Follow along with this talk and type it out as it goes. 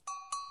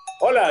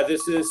Hola,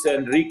 this is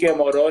Enrique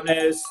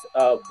Morones,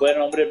 Buen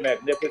Hombre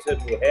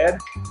Magnificent Mujer,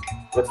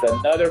 with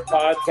another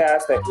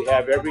podcast that we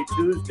have every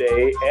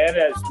Tuesday. And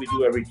as we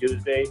do every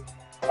Tuesday,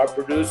 our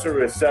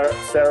producer is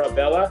Sarah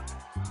Bella.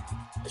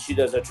 She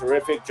does a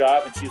terrific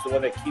job, and she's the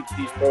one that keeps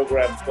these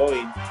programs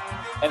going.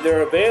 And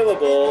they're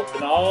available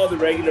in all the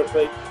regular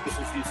places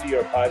you see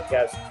our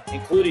podcasts,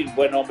 including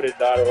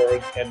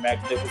buenhombre.org and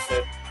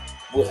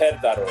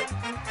magnificentmujer.org.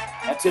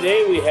 And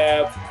today we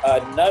have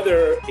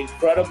another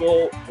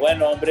incredible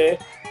buen hombre,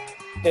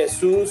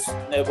 Jesus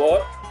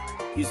Nebot.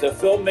 He's a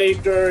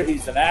filmmaker,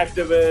 he's an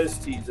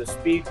activist, he's a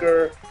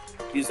speaker,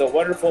 he's a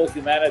wonderful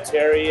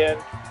humanitarian,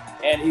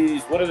 and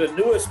he's one of the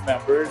newest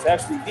members,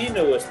 actually the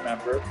newest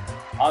member,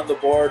 on the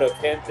board of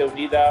Gente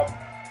Unida.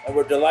 And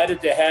we're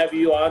delighted to have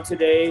you on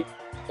today.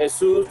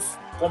 Jesus,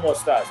 ¿cómo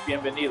estás?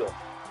 Bienvenido.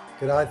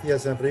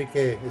 Gracias,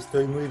 Enrique.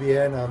 Estoy muy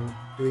bien. I'm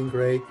doing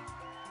great.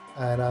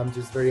 And I'm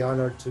just very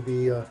honored to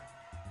be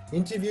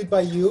interviewed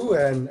by you.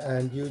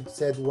 And you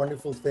said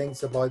wonderful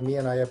things about me,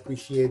 and I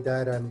appreciate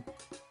that. And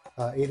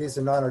it is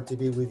an honor to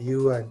be with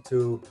you and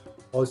to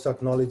also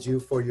acknowledge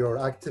you for your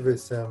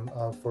activism,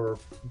 for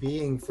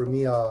being, for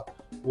me, a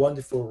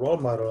wonderful role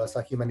model as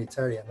a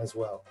humanitarian as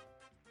well.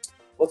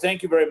 Well,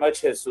 thank you very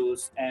much,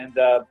 Jesus. And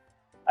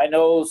I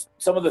know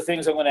some of the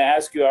things I'm going to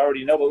ask you I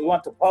already know, but we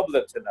want the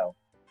public to know.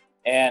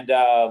 And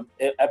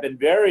I've been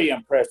very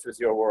impressed with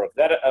your work.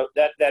 That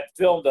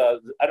film, I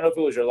don't know if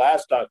it was your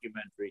last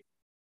documentary,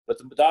 but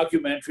the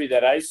documentary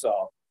that I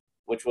saw,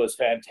 which was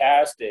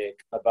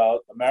fantastic,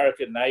 about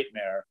American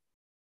Nightmare,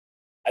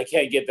 I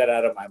can't get that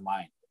out of my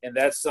mind. And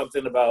that's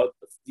something about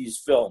these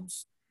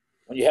films.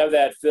 When you have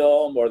that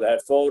film or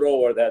that photo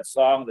or that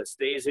song that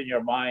stays in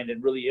your mind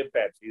and really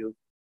impacts you,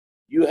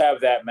 you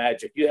have that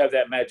magic. You have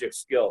that magic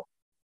skill.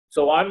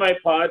 So on my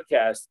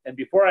podcast, and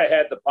before I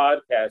had the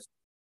podcast,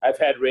 I've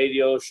had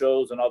radio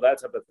shows and all that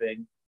type of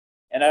thing.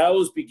 And I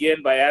always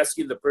begin by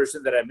asking the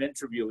person that I'm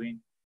interviewing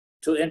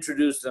to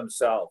introduce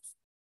themselves.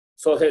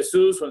 So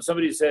Jesus, when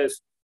somebody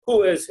says,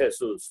 who is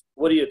Jesus?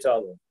 What do you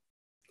tell them?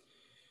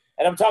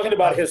 And I'm talking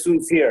about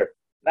Jesus here,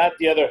 not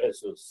the other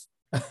Jesus.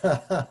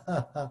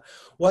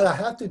 Well, I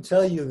have to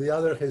tell you, the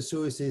other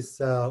Jesus is,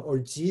 or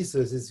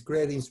Jesus is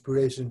great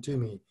inspiration to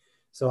me.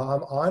 So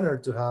I'm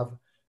honored to have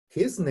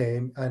his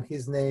name, and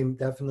his name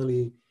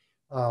definitely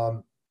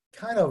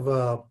kind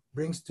of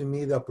brings to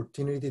me the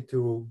opportunity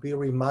to be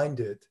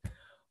reminded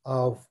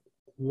of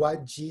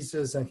what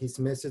Jesus and his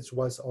message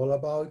was all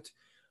about.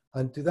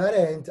 And to that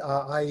end,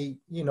 I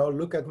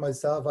look at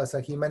myself as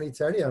a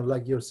humanitarian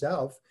like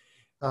yourself,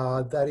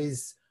 that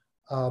is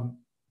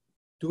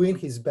doing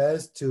his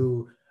best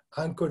to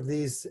anchor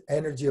this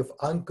energy of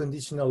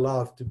unconditional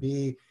love, to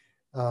be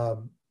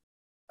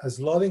as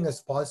loving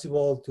as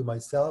possible to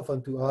myself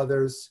and to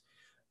others,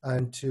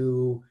 and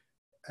to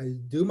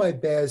do my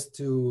best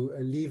to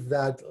leave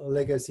that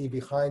legacy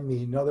behind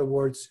me. In other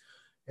words,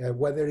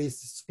 whether it's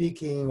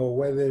speaking or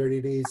whether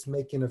it is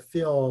making a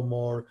film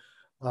or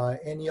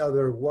any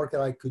other work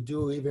that I could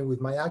do, even with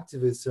my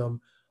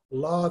activism,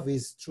 love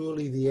is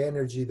truly the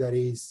energy that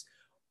is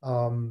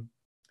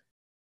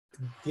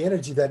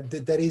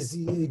that is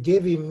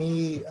giving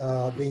me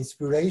the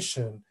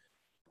inspiration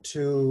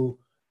to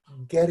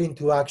get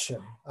into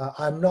action.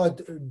 I'm not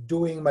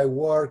doing my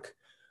work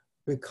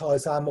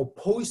because I'm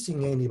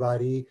opposing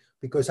anybody,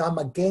 because I'm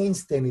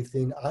against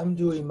anything. I'm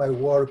doing my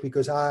work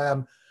because I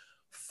am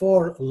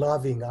for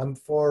loving. I'm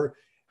for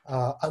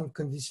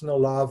unconditional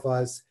love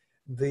as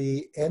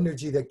the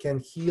energy that can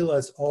heal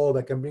us all,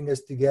 that can bring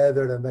us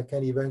together, and that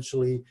can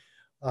eventually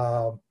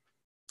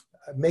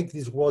make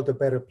this world a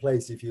better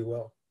place, if you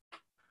will.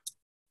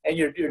 And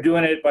you're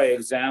doing it by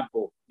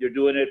example. You're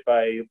doing it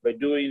by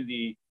doing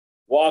the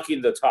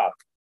walking the talk.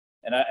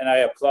 And I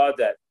applaud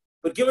that.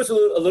 But give us a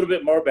little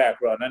bit more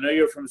background. I know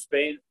you're from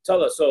Spain.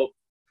 Tell us, so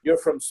you're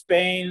from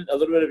Spain, a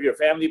little bit of your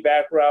family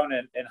background,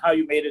 and how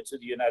you made it to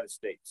the United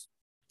States.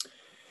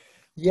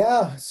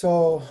 Yeah,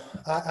 so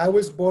I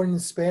was born in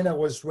Spain. I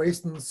was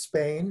raised in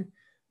Spain.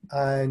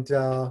 And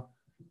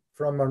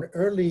from an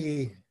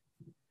early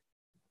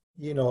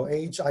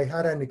age, I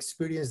had an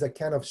experience that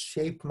kind of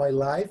shaped my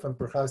life, and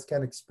perhaps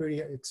can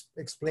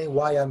explain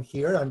why I'm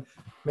here. And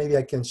maybe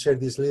I can share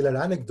this little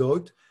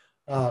anecdote.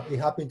 It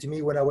happened to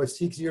me when I was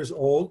 6 years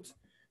old,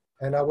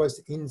 and I was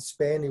in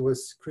Spain. It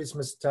was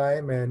Christmas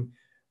time, and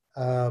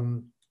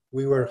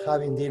we were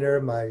having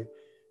dinner. My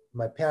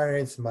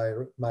parents,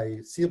 my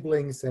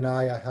siblings, and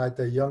I had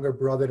a younger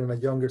brother and a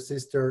younger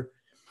sister.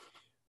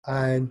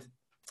 And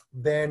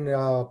then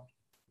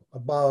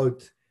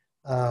about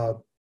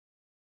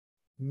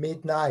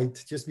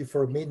midnight, just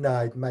before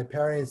midnight, my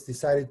parents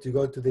decided to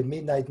go to the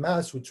midnight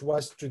mass, which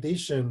was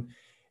tradition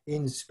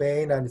in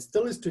Spain, and it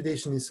still is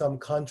tradition in some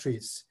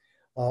countries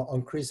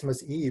on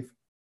Christmas Eve.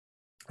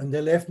 And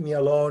they left me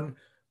alone.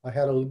 I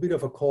had a little bit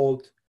of a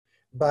cold.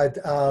 But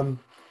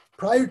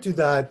prior to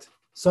that,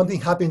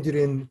 something happened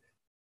during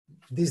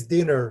this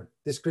dinner,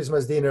 this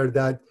Christmas dinner,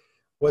 that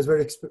was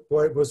very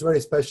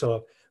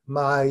special.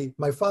 My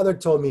father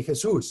told me,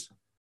 Jesus,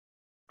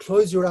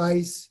 close your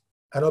eyes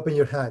and open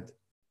your hand.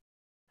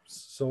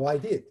 So I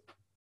did.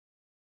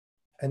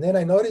 And then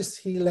I noticed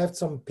he left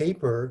some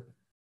paper,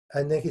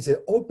 and then he said,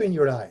 open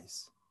your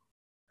eyes.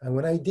 And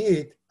when I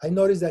did, I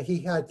noticed that he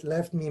had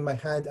left me in my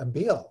hand a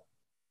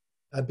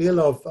bill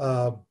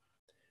of,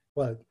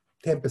 well,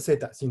 10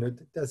 pesetas.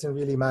 It doesn't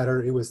really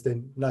matter. It was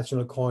the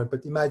national coin,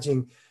 but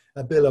imagine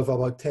a bill of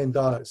about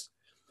 $10.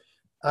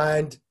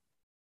 And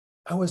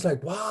I was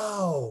like,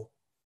 wow,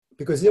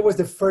 because it was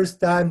the first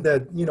time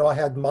that, I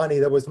had money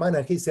that was mine.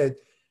 And he said,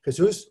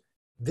 Jesus,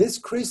 this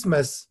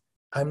Christmas,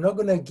 I'm not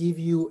going to give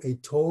you a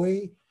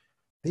toy.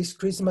 This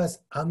Christmas,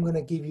 I'm going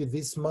to give you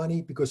this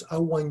money because I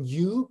want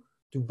you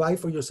to buy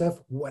for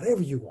yourself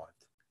whatever you want.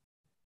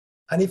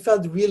 And it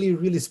felt really,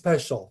 really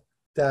special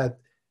that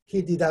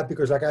he did that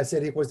because, like I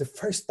said, it was the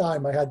first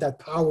time I had that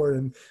power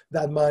and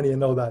that money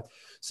and all that.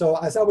 So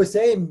as I was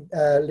saying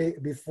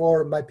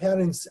before, my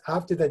parents,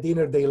 after the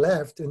dinner, they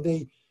left and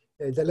they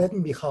left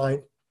me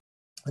behind.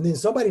 And then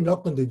somebody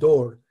knocked on the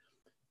door.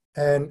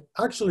 And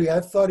actually,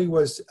 I thought it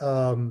was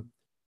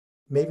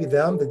maybe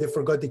them, that they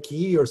forgot the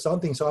key or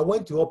something. So I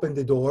went to open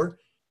the door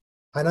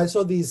and I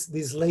saw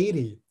this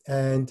lady,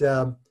 and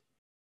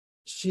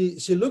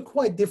she looked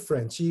quite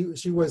different.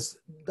 She was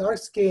dark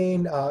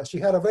skinned. She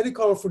had a very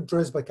colorful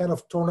dress, but kind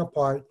of torn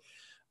apart.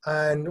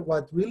 And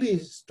what really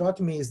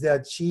struck me is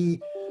that she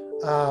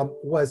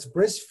was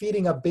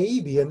breastfeeding a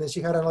baby, and then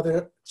she had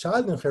another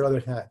child in her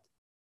other hand.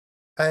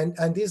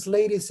 And this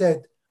lady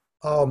said,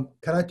 can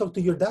I talk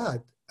to your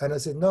dad? And I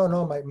said,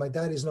 no, my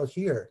dad is not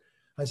here.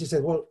 And she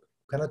said, well,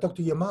 can I talk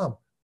to your mom?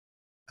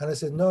 And I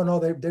said, no,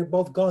 they're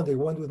both gone. They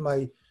went with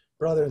my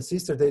brother and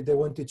sister. They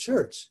went to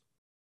church.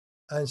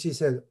 And she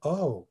said,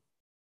 oh.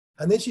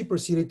 And then she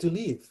proceeded to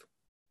leave.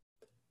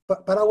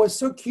 But I was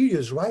so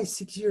curious, right?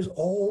 6 years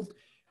old.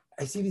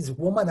 I see this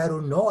woman I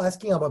don't know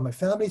asking about my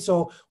family.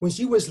 So when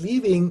she was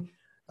leaving,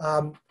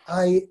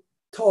 I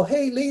told,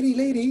 hey,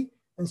 lady.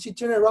 And she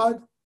turned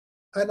around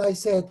and I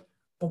said,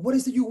 but what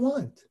is it you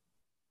want?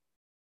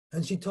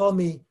 And she told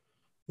me,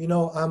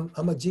 I'm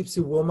a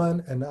gypsy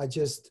woman and I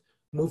just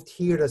moved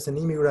here as an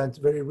immigrant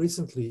very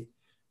recently.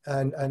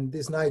 And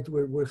this night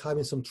we're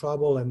having some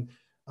trouble, and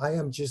I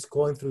am just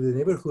going through the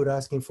neighborhood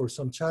asking for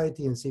some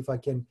charity and see if I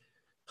can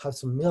have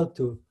some milk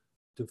to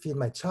feed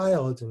my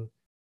child.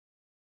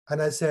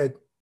 And I said,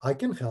 I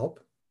can help.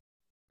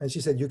 And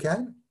she said, you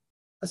can?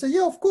 I said,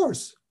 yeah, of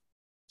course.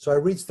 So I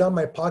reached down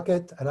my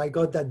pocket and I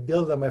got that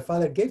bill that my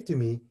father gave to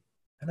me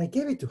and I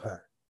gave it to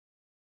her.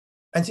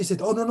 And she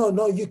said, oh,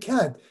 no, you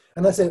can't.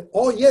 And I said,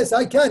 oh, yes,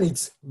 I can.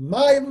 It's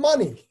my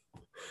money.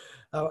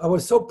 I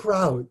was so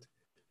proud.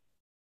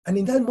 And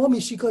in that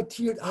moment, she got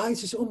teared eyes.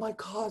 She said, oh, my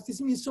God,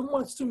 this means so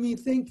much to me.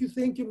 Thank you.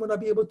 I'm going to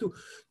be able to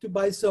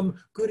buy some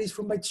goodies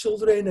for my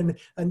children.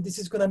 And this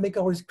is going to make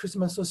our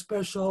Christmas so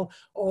special.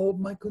 Oh,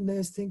 my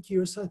goodness, thank you.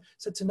 You're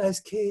such a nice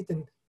kid.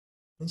 And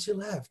she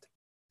left.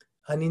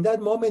 And in that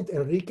moment,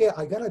 Enrique,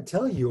 I got to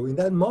tell you, in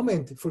that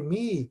moment, for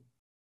me,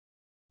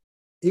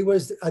 it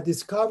was a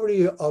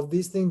discovery of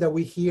this thing that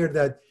we hear,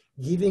 that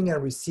giving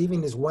and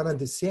receiving is one and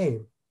the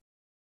same.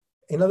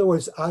 In other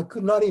words, I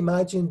could not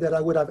imagine that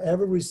I would have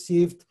ever been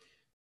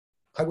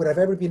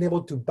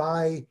able to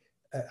buy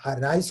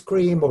an ice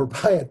cream or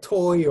buy a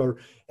toy or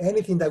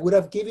anything that would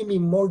have given me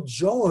more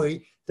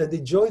joy than the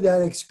joy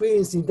that I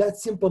experienced in that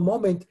simple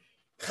moment,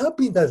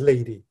 helping that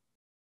lady.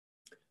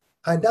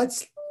 And that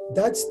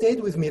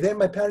stayed with me. Then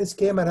my parents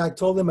came and I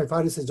told them, my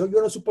father says, oh,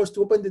 you're not supposed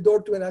to open the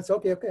door to, and I said,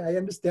 okay, I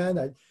understand.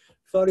 I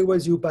thought it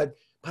was you, but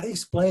I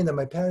explained that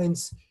my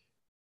parents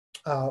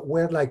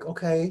were like,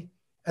 okay.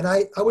 And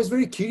I was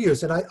very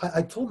curious, and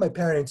I told my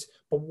parents,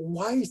 but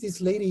why is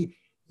this lady,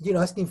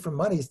 asking for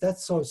money?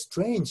 That's so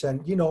strange.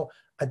 And,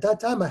 at that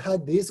time I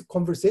had this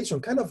conversation,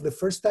 kind of the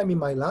first time in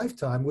my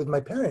lifetime with my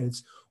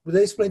parents, where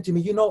they explained to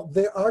me,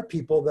 there are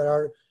people that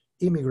are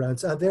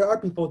immigrants, and there are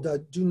people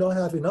that do not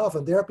have enough,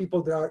 and there are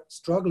people that are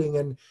struggling,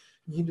 and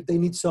they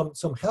need some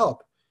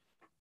help.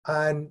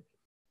 And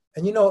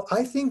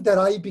I think that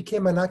I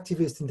became an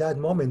activist in that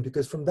moment,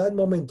 because from that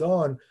moment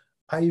on,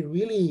 I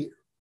really,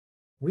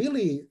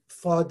 really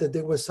thought that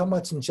there was so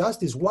much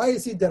injustice. Why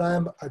is it that I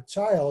am a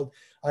child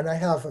and I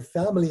have a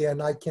family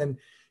and I can,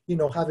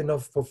 have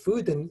enough for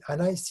food, and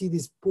I see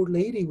this poor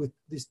lady with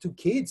these two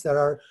kids that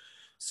are,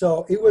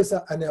 so it was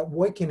an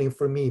awakening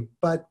for me.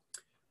 But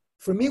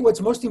for me,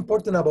 what's most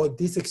important about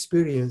this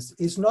experience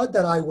is not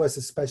that I was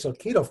a special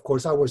kid. Of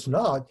course, I was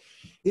not.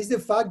 It's the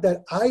fact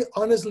that I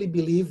honestly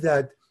believe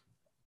that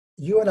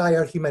you and I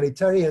are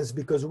humanitarians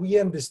because we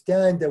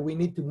understand that we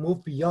need to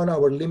move beyond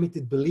our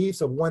limited beliefs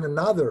of one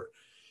another.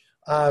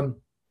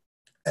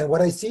 And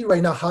what I see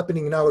right now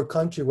happening in our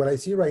country, what I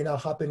see right now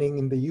happening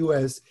in the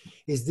US,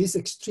 is this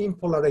extreme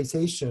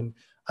polarization.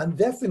 And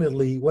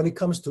definitely when it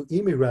comes to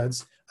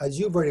immigrants, as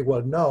you very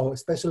well know,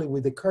 especially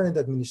with the current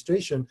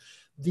administration,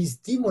 this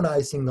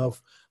demonizing of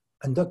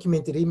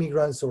undocumented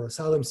immigrants or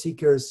asylum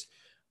seekers.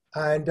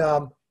 And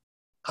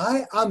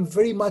I am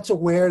very much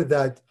aware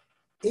that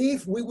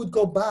if we would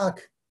go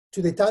back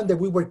to the time that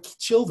we were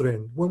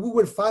children, when we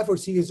were 5 or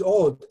 6 years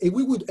old, if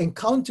we would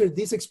encounter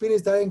this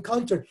experience that I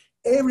encountered,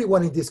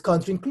 everyone in this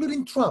country,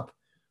 including Trump,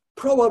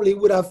 probably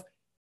would have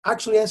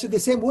actually answered the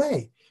same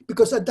way.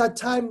 Because at that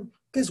time,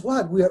 guess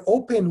what? We are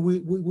open. We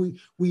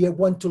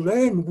want to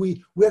learn.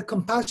 We are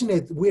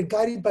compassionate. We're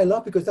guided by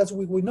love because that's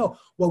what we know.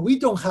 What we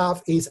don't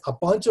have is a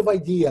bunch of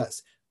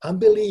ideas and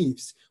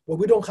beliefs. What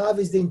we don't have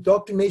is the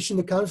indoctrination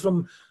that comes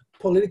from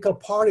political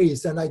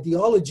parties and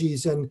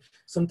ideologies and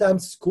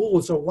sometimes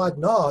schools or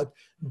whatnot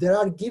that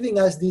are giving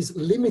us this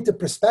limited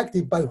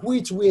perspective by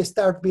which we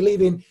start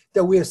believing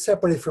that we are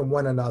separate from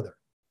one another.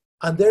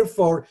 And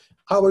therefore,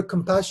 our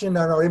compassion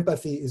and our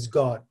empathy is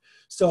gone.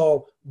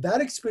 So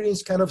that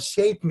experience kind of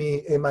shaped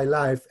me in my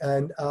life.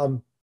 And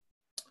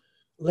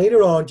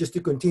later on, just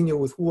to continue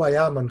with who I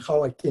am and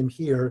how I came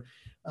here,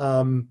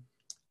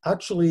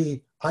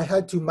 actually, I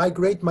had to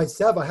migrate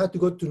myself. I had to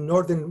go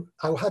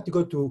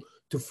to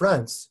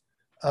France.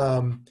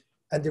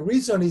 And the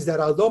reason is that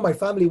although my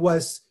family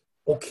was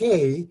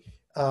okay,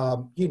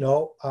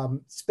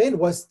 Spain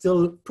was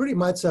still pretty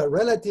much a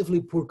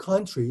relatively poor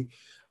country.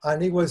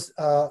 And it was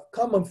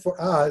common for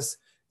us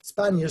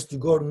Spaniards to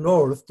go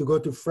north, to go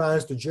to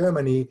France, to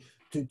Germany,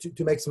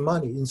 to make some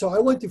money. And so I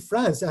went to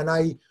France, and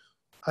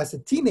as a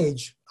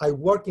teenager, I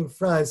worked in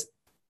France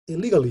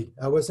illegally.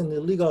 I was an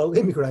illegal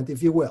immigrant,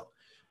 if you will.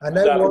 And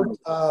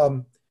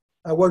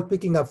I worked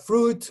picking up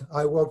fruit.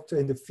 I worked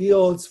in the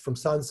fields from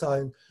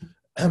sunrise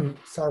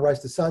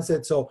to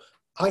sunset. So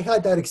I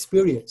had that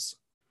experience.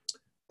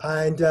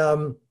 And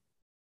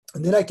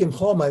then I came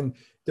home, and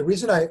the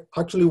reason I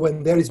actually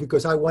went there is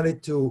because I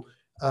wanted to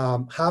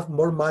have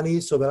more money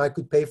so that I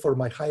could pay for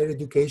my higher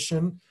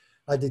education.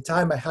 At the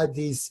time, I had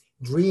this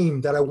dream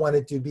that I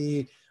wanted to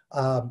be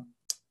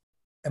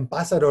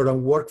ambassador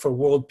and work for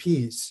world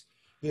peace.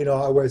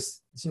 I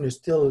was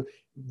still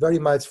very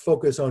much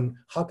focused on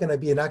how can I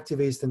be an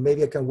activist, and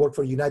maybe I can work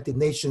for United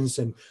Nations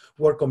and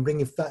work on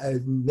bringing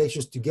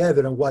nations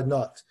together and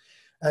whatnot.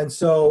 And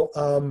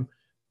so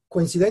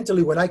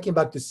coincidentally, when I came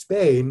back to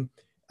Spain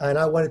and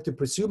I wanted to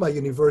pursue my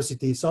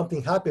university,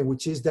 something happened,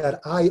 which is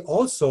that I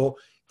also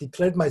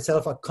declared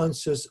myself a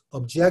conscious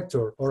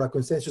objector or a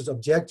consensus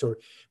objector,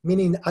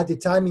 meaning at the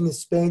time in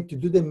Spain to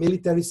do the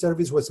military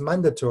service was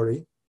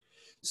mandatory.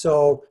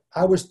 So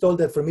I was told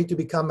that for me to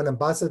become an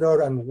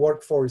ambassador and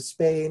work for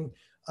Spain,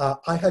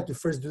 I had to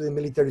first do the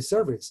military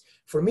service.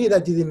 For me,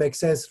 that didn't make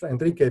sense,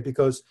 Enrique,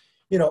 because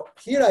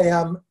here I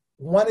am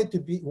wanting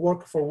to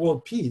work for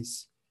world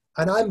peace,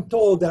 and I'm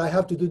told that I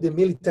have to do the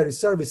military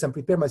service and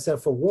prepare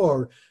myself for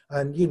war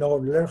and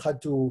learn how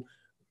to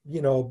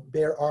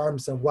bear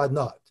arms and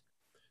whatnot.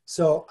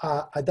 So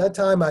at that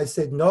time, I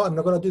said, no, I'm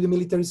not going to do the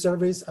military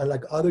service. And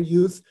like other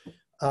youth,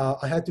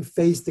 I had to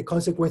face the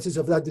consequences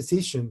of that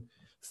decision.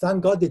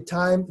 Thank God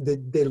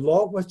the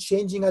law was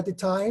changing at the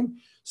time.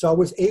 So I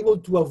was able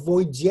to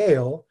avoid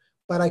jail,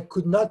 but I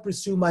could not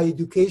pursue my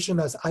education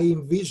as I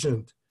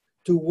envisioned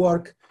to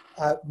work,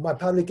 my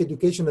public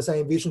education as I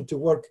envisioned to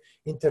work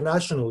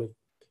internationally.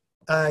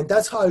 And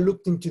that's how I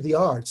looked into the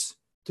arts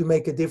to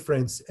make a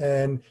difference.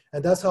 And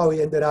that's how I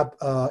ended up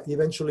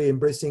eventually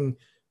embracing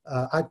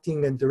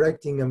acting and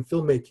directing and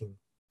filmmaking.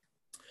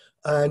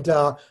 And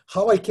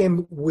how I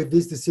came with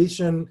this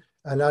decision,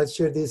 and I'll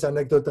share this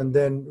anecdote and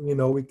then,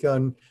 we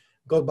can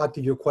go back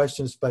to your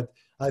questions, but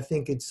I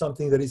think it's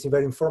something that is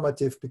very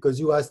informative because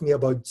you asked me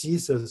about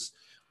Jesus.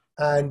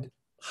 And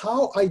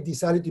how I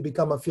decided to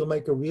become a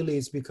filmmaker really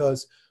is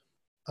because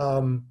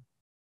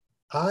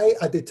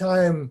at the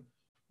time,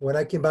 when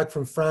I came back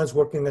from France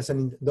working as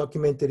an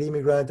undocumented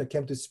immigrant, I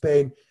came to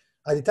Spain.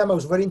 At the time, I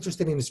was very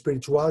interested in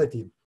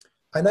spirituality.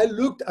 And I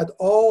looked at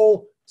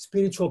all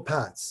spiritual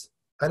paths,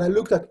 and I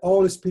looked at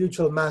all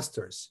spiritual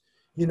masters,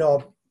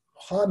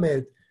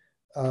 Muhammad,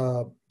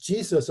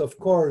 Jesus, of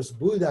course,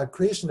 Buddha,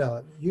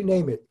 Krishna, you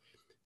name it.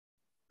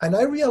 And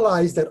I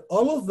realized that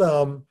all of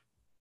them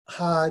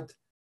had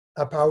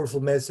a powerful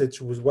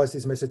message, which was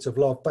this message of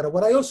love. But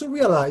what I also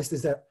realized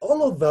is that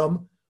all of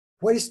them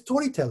were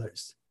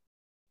storytellers.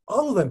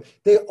 All of them.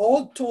 They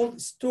all told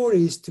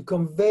stories to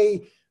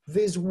convey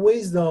this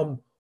wisdom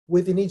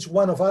within each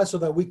one of us so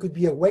that we could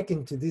be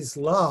awakened to this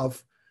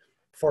love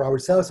for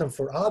ourselves and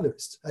for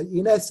others,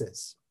 in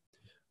essence.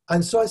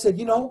 And so I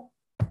said,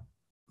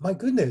 my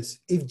goodness,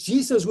 if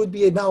Jesus would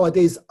be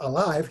nowadays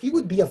alive, he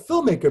would be a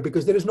filmmaker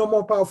because there is no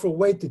more powerful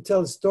way to tell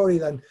a story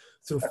than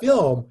through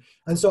film.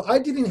 And so I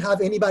didn't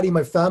have anybody in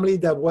my family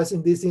that was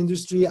in this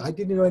industry. I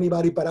didn't know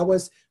anybody, but I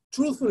was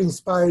truthfully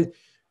inspired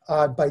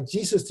by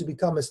Jesus to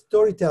become a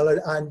storyteller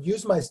and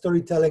use my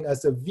storytelling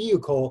as a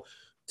vehicle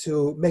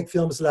to make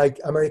films like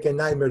American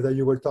Nightmare that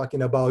you were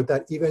talking about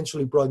that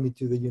eventually brought me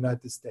to the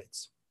United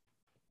States.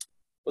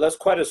 Well, that's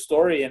quite a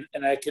story.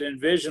 And I can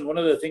envision one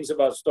of the things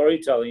about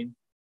storytelling,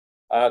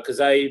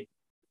 because I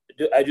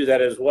do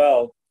that as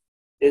well,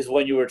 is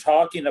when you were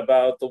talking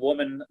about the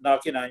woman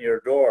knocking on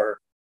your door,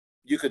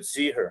 you could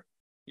see her.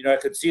 I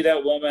could see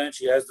that woman.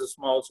 She has the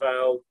small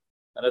child,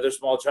 another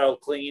small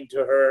child clinging to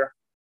her,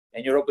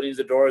 and you're opening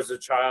the door as a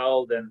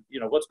child, and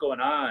what's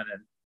going on?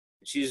 And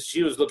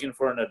she was looking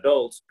for an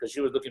adult because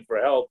she was looking for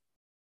help,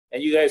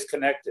 and you guys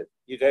connected.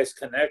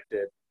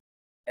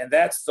 And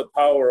that's the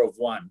power of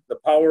one. The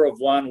power of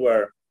one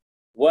where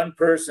one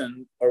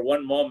person or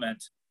one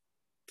moment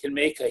can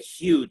make a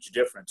huge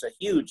difference, a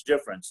huge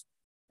difference.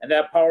 And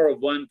that power of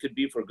one could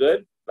be for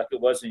good, like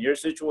it was in your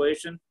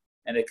situation,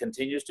 and it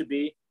continues to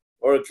be,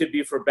 or it could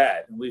be for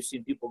bad. And we've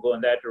seen people go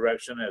in that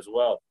direction as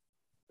well.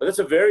 But it's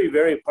a very,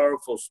 very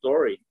powerful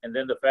story. And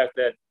then the fact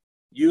that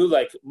you,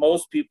 like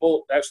most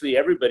people, actually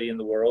everybody in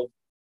the world,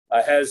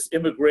 has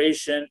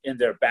immigration in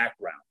their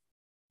background.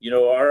 You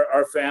know,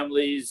 our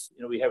families,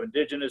 you know, we have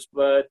indigenous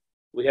blood,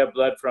 we have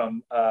blood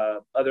from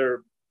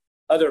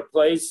other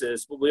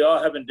places, but we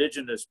all have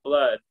indigenous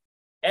blood.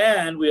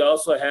 And we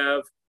also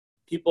have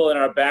people in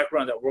our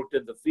background that worked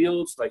in the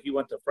fields, like you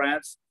went to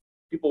France,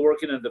 people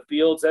working in the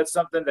fields. That's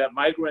something that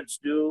migrants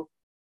do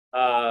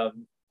all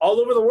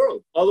over the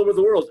world, all over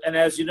the world. And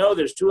as you know,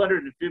 there's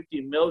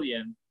 250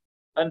 million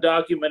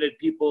undocumented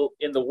people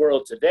in the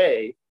world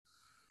today,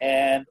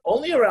 and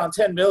only around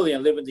 10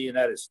 million live in the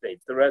United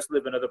States. The rest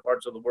live in other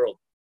parts of the world.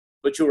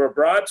 But you were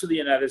brought to the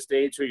United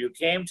States, or you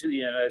came to the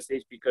United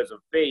States because of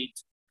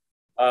fate,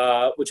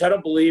 which I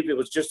don't believe it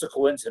was just a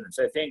coincidence.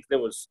 I think there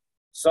was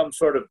some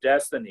sort of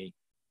destiny.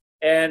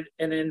 And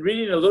in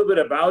reading a little bit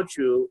about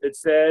you, it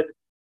said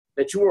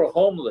that you were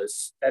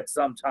homeless at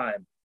some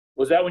time.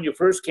 Was that when you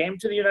first came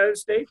to the United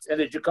States? And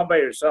did you come by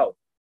yourself?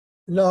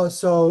 No,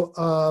 so,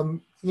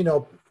 you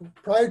know,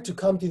 prior to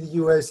come to the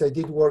US, I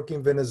did work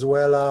in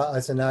Venezuela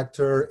as an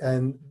actor,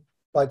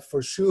 but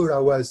for sure I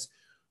was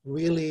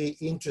really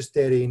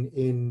interested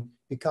in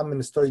becoming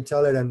a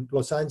storyteller, and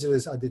Los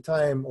Angeles at the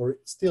time, or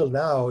still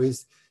now,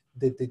 is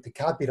the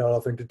capital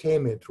of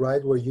entertainment,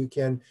 right? Where you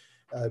can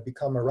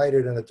become a writer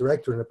and a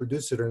director and a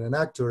producer and an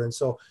actor. And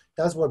so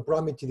that's what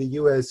brought me to the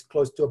US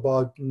close to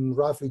about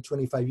roughly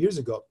 25 years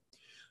ago.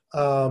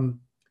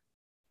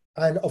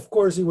 And of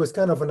course, it was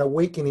kind of an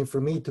awakening for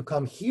me to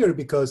come here,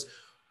 because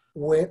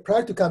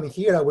prior to coming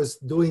here, I was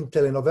doing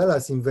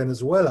telenovelas in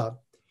Venezuela.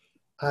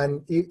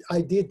 And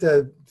I did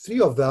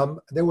 3 of them.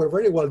 They were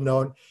very well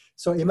known.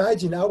 So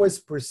imagine, I was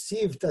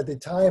perceived at the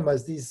time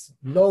as this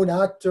known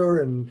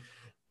actor, and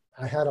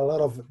I had a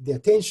lot of the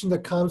attention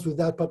that comes with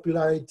that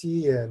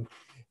popularity, and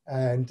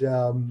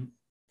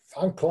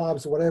fan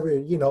clubs, whatever,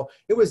 you know.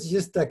 It was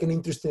just like an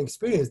interesting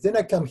experience. Then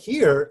I come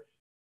here,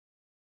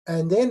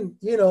 and then,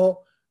 you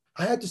know,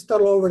 I had to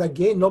start all over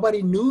again.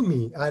 Nobody knew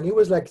me. And it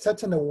was like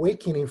such an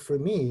awakening for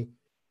me.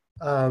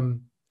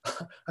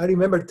 I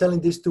remember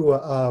telling this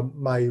to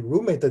my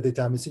roommate at the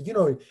time. He said, you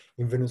know,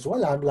 in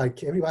Venezuela, I'm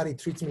like, everybody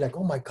treats me like,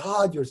 oh my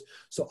God, you're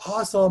so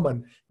awesome.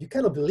 And you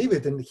cannot believe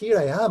it. And here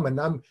I am, and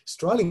I'm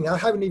struggling. I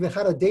haven't even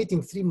had a date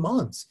in 3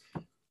 months.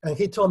 And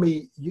he told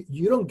me,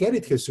 you don't get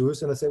it,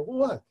 Jesus. And I said, well,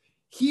 what?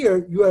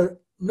 Here, you are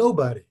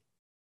nobody.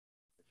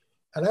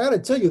 And I got to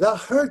tell you, that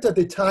hurt at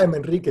the time,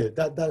 Enrique,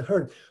 that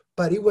hurt.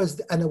 But it was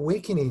an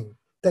awakening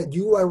that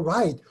you are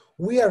right.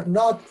 We are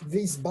not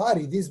this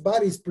body. This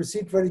body is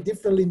perceived very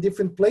differently in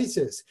different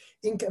places.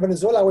 In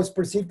Venezuela, I was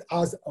perceived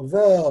as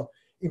the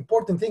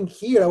important thing.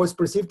 Here, I was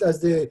perceived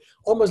as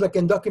almost like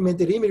an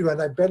undocumented immigrant.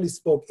 I barely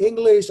spoke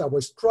English. I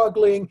was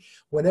struggling.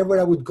 Whenever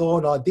I would go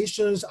on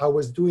auditions, I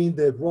was doing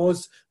the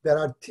roles that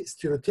are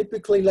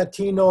stereotypically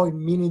Latino,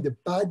 meaning the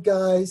bad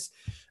guys.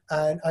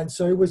 And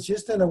so it was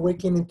just an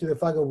awakening to the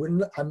fact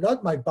that I'm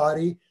not my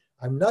body.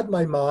 I'm not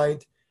my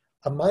mind.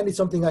 A mind is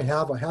something I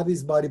have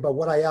this body, but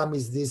what I am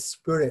is this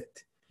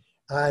spirit.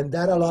 And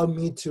that allowed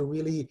me to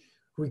really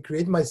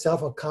recreate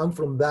myself and come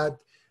from that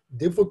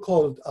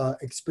difficult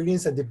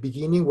experience at the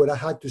beginning, where I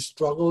had to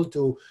struggle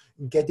to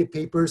get the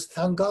papers.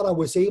 Thank God I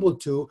was able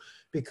to,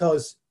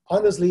 because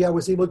honestly, I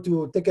was able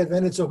to take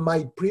advantage of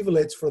my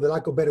privilege, for the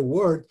lack of a better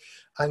word,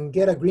 and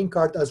get a green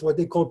card as what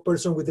they call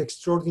person with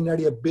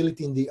extraordinary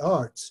ability in the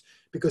arts.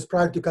 Because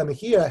prior to coming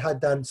here, I had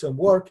done some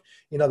work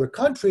in other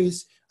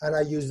countries, and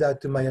I used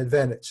that to my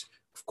advantage.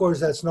 Of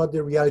course, that's not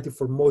the reality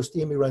for most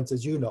immigrants,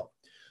 as you know.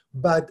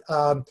 But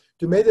to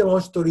make the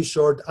long story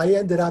short, I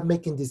ended up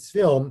making this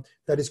film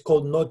that is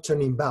called No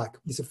Turning Back.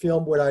 It's a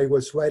film where I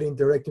was writing,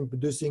 directing,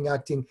 producing,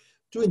 acting,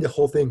 doing the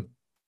whole thing.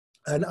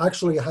 And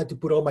actually, I had to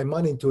put all my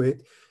money into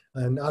it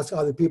and ask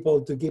other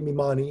people to give me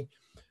money.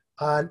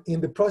 And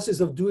in the process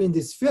of doing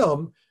this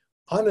film,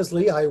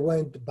 honestly, I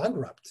went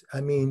bankrupt.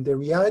 I mean, the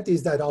reality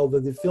is that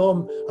although the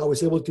film, I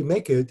was able to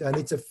make it, and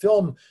it's a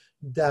film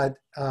that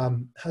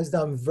has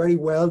done very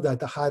well,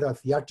 that had a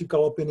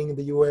theatrical opening in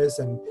the US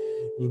and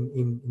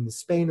in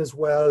Spain as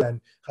well, and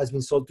has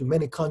been sold to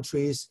many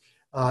countries.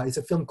 It's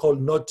a film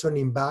called No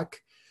Turning Back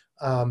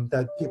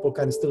that people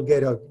can still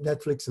get on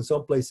Netflix and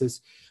some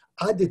places.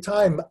 At the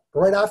time,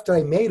 right after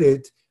I made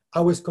it,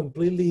 I was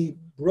completely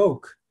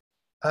broke.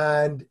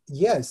 And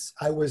yes,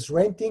 I was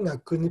renting. I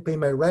couldn't pay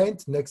my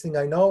rent. Next thing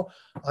I know,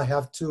 I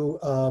have to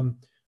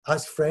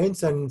ask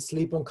friends and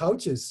sleep on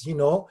couches, you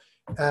know.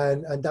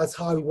 And that's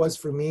how it was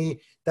for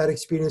me, that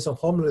experience of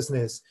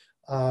homelessness.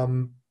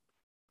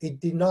 It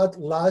did not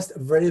last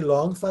very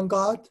long, thank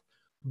God,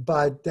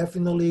 but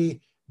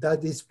definitely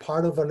that is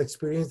part of an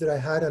experience that I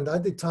had. And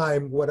at the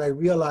time, what I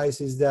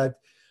realized is that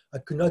I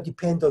could not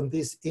depend on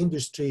this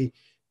industry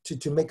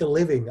to make a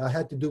living. I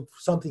had to do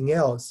something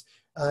else.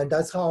 And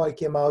that's how I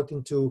came out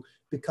into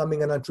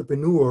becoming an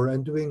entrepreneur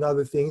and doing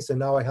other things. And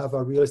now I have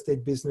a real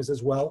estate business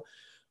as well,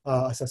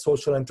 as a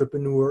social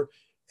entrepreneur.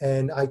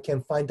 And I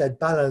can find that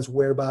balance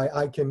whereby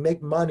I can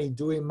make money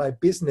doing my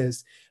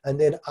business, and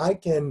then I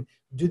can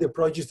do the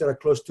projects that are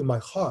close to my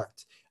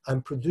heart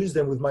and produce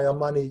them with my own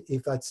money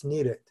if that's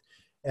needed.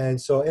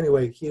 And so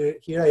anyway,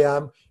 here I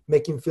am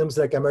making films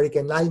like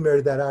American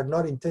Nightmare that are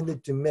not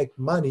intended to make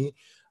money,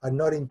 are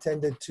not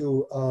intended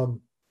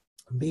to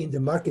be in the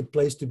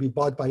marketplace to be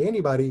bought by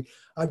anybody,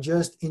 are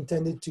just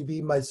intended to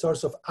be my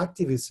source of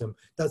activism.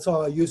 That's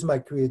how I use my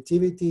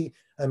creativity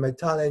and my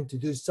talent to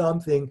do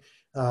something,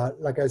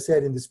 like I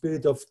said, in the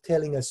spirit of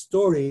telling a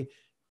story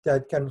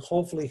that can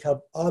hopefully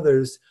help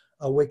others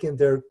awaken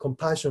their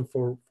compassion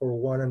for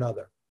one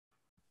another.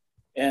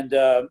 And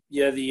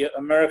yeah, the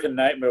American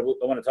Nightmare, I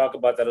want to talk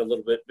about that a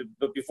little bit.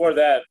 But before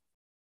that,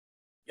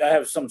 I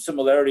have some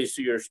similarities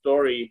to your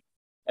story.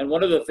 And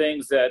one of the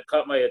things that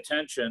caught my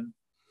attention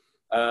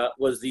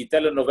was the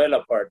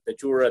telenovela part,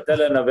 that you were a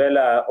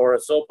telenovela or a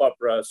soap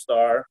opera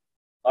star.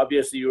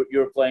 Obviously, you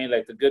were playing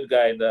like the good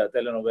guy in the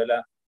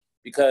telenovela,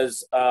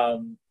 because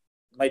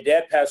my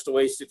dad passed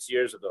away 6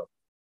 years ago.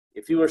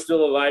 If he were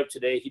still alive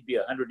today, he'd be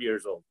 100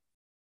 years old.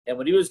 And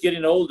when he was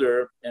getting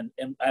older, and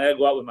I'd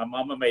go out with my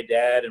mom and my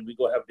dad, and we'd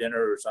go have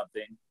dinner or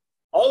something,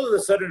 all of a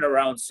sudden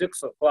around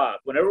 6 o'clock,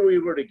 whenever we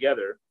were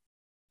together,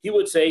 he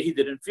would say he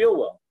didn't feel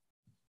well.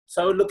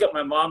 So I would look at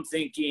my mom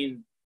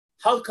thinking,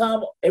 how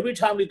come every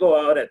time we go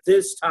out at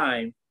this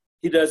time,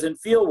 he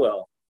doesn't feel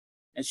well?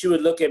 And she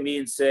would look at me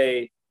and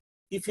say,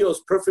 he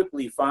feels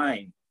perfectly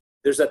fine.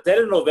 There's a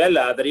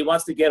telenovela that he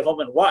wants to get home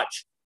and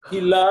watch.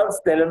 He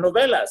loves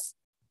telenovelas.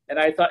 And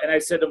I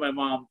said to my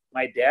mom,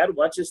 my dad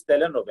watches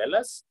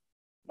telenovelas?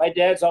 My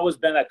dad's always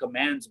been like a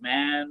man's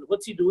man.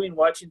 What's he doing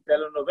watching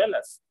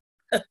telenovelas?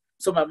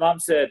 So my mom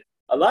said,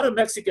 a lot of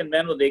Mexican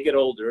men, when they get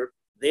older,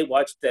 they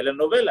watch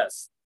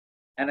telenovelas.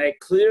 And I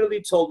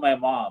clearly told my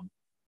mom,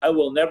 I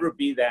will never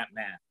be that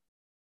man.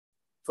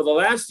 For the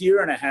last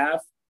year and a half,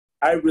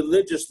 I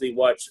religiously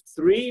watched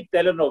 3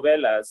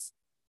 telenovelas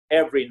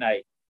every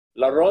night.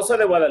 La Rosa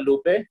de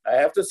Guadalupe. I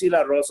have to see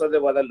La Rosa de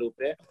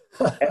Guadalupe.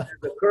 And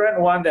the current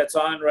one that's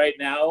on right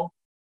now,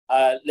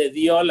 Le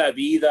Dio la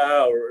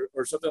Vida,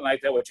 or something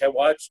like that, which I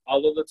watch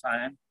all of the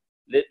time.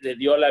 Le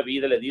Dio la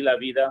Vida, Le Di la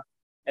Vida.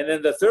 And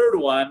then the third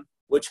one,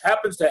 which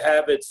happens to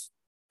have its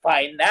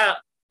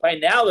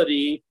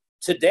finality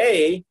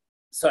today,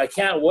 so I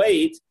can't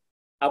wait,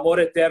 Amor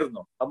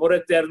Eterno. Amor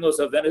Eterno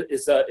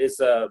is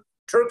a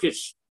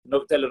Turkish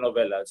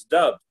telenovela. It's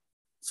dubbed.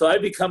 So I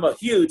become a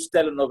huge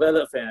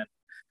telenovela fan.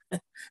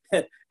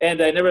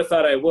 And I never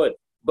thought I would.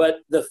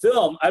 But the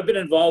film, I've been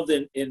involved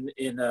in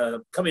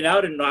coming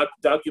out in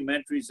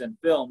documentaries and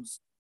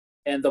films,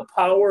 and the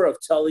power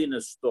of telling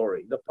a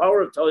story. The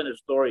power of telling a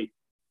story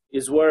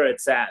is where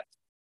it's at.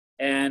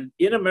 And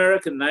in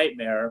American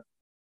Nightmare,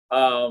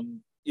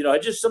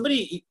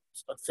 somebody,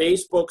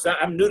 Facebook,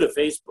 I'm new to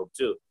Facebook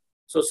too.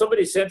 So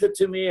somebody sent it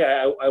to me,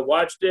 I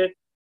watched it,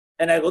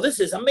 and I go, this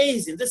is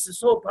amazing, this is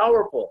so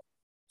powerful.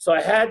 So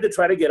I had to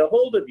try to get a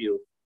hold of you.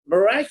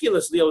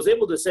 Miraculously, I was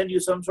able to send you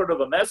some sort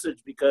of a message,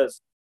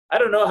 because I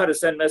don't know how to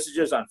send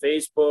messages on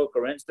Facebook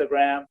or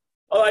Instagram.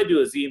 All I do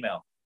is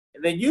email.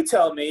 And then you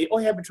tell me, oh,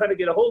 yeah, I've been trying to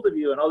get a hold of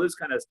you and all this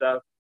kind of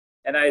stuff.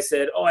 And I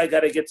said, oh, I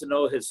got to get to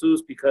know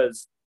Jesus,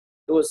 because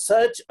it was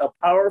such a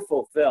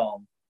powerful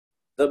film.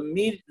 The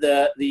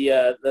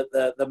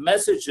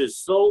message is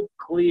so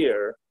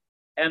clear.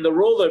 And the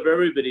role of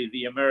everybody,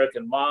 the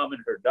American mom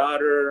and her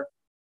daughter,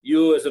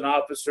 you as an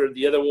officer,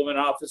 the other woman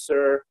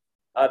officer,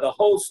 the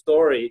whole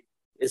story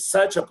is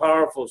such a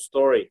powerful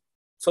story.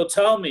 So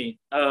tell me,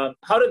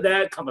 how did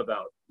that come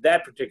about,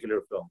 that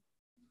particular film?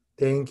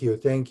 Thank you.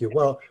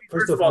 Well,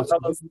 first of all,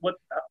 tell us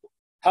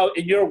how,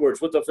 in your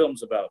words, what the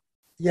film's about.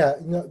 Yeah,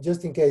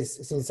 just in case,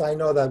 since I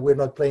know that we're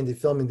not playing the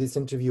film in this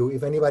interview,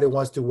 if anybody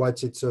wants to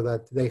watch it so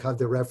that they have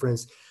the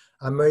reference,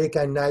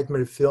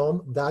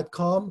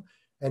 AmericanNightmareFilm.com.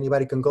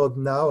 Anybody can go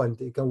now and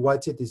they can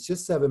watch it. It's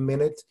just 7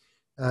 minutes,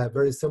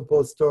 very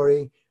simple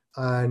story.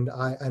 And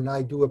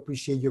I do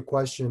appreciate your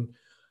question.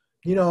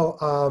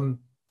 How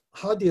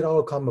did it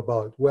all come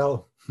about?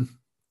 Well,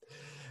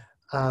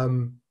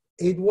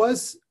 it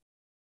was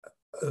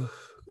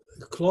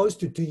close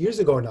to 2 years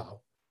ago now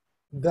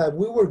that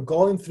we were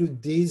going through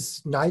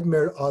this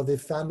nightmare of the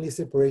family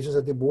separations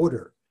at the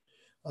border.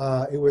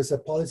 It was a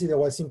policy that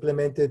was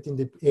implemented in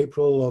the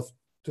April of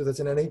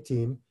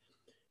 2018.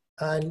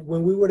 And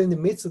when we were in the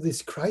midst of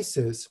this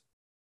crisis,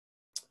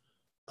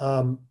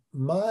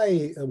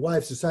 my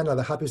wife, Susana,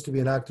 that happens to be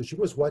an actor, she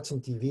was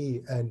watching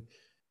TV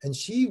and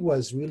she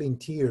was really in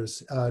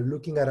tears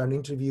looking at an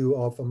interview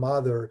of a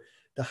mother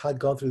that had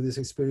gone through this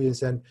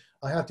experience. And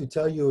I have to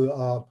tell you,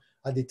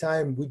 at the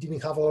time, we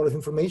didn't have a lot of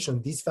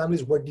information. These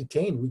families were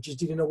detained. We just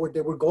didn't know where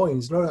they were going.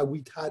 It's not that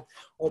we had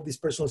all these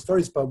personal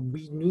stories, but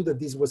we knew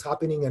that this was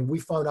happening, and we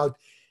found out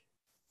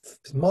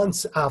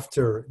months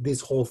after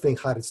this whole thing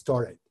had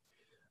started.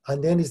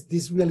 And then it's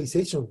this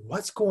realization,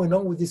 what's going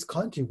on with this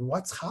country?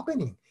 What's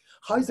happening?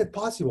 How is that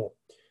possible?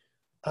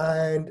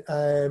 And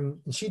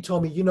she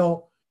told me,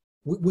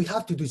 we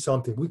have to do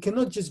something. We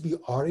cannot just be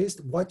artists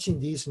watching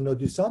this and not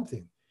do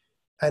something.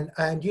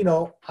 And you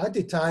know, at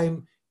the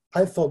time,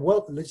 I thought,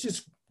 well, let's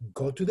just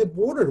go to the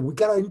border. We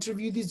got to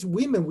interview these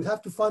women. We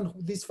have to find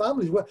these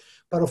families.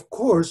 But of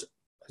course,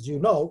 as you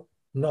know,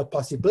 not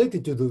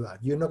possibility to do that.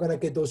 You're not going to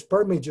get those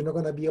permits. You're not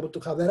going to be able to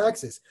have that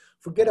access.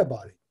 Forget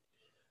about it.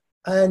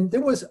 And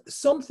there was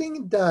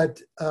something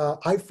that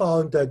I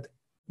found that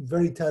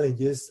very telling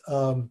is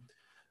I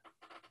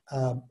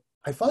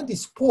found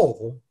this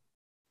poll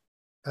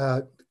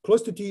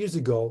close to 2 years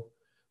ago,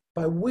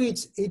 by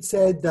which it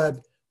said that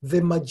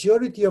the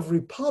majority of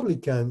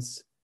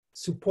Republicans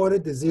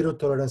supported the zero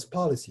tolerance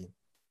policy.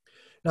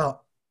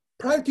 Now,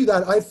 prior to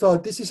that, I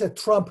thought this is a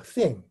Trump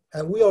thing,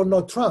 and we all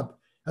know Trump,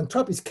 and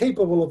Trump is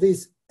capable of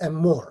this and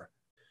more.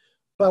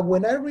 But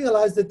when I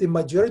realized that the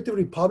majority of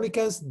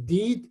Republicans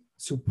did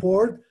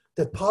support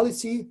that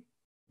policy,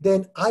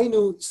 then I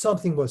knew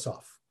something was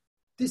off.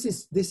 This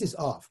is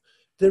off.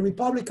 The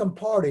Republican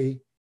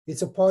Party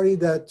is a party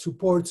that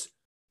supports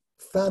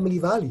family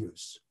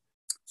values.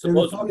 The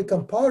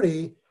Republican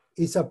Party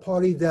is a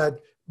party that,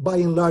 by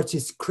and large,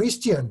 is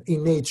Christian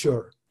in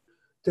nature.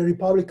 The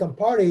Republican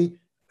Party,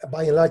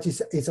 by and large,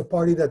 is a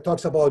party that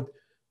talks about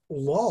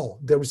law,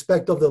 the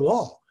respect of the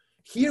law.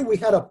 Here we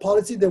had a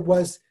policy that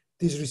was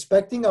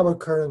disrespecting our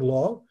current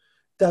law,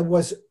 that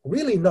was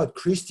really not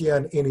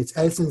Christian in its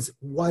essence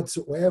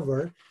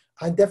whatsoever,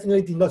 and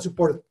definitely did not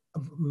support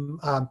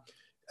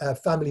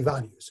family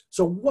values.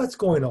 So what's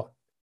going on?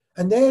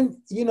 And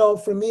then, you know,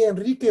 for me,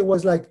 Enrique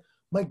was like,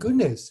 my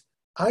goodness,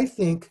 I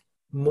think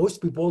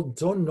most people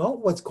don't know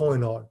what's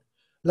going on.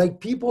 Like,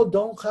 people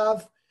don't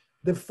have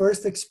the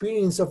first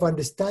experience of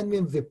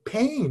understanding the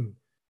pain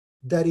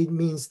that it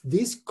means,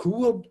 this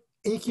cruel,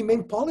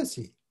 inhumane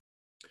policy.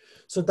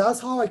 So that's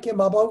how I came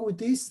about with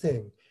this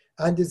thing.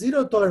 And the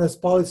zero tolerance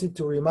policy,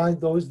 to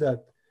remind those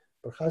that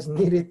perhaps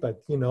need it,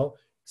 but, you know,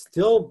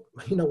 still,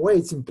 in a way,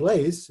 it's in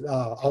place,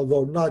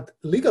 although not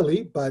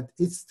legally, but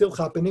it's still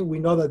happening. We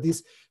know that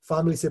these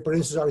family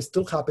separations are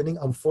still happening,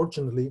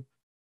 unfortunately.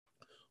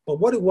 But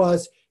what it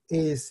was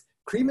is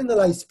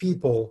criminalize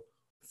people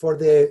for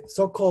the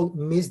so-called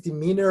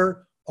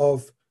misdemeanor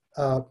of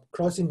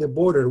crossing the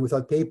border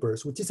without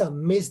papers, which is a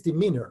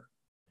misdemeanor,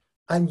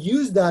 and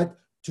use that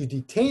to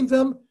detain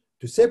them,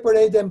 to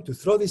separate them, to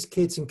throw these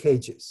kids in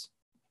cages.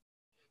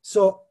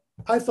 So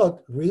I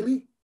thought,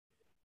 really?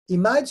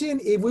 Imagine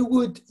if we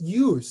would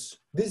use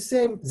this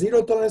same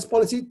zero tolerance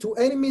policy to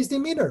any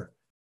misdemeanor.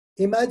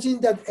 Imagine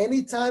that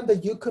any time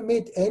that you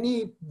commit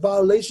any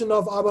violation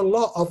of our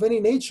law of any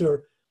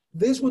nature,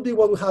 this would be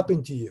what would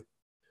happen to you.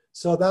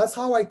 So that's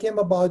how I came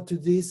about to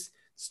this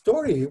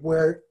story,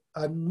 where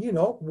I'm, you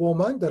know,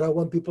 woman that I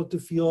want people to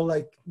feel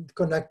like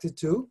connected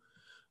to,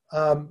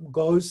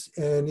 goes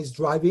and is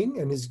driving,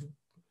 and is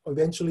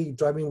eventually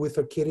driving with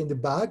her kid in the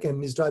back,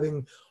 and is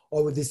driving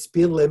over the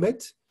speed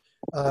limit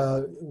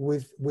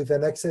with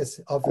an excess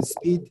of a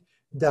speed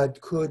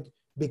that could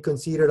be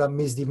considered a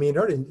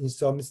misdemeanor in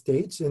some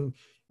states,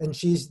 and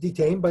she's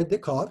detained by the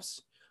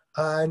cops.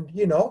 And,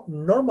 you know,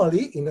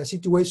 normally in a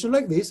situation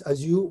like this,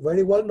 as you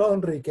very well know,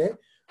 Enrique,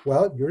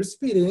 well, you're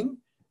speeding,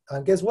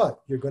 and guess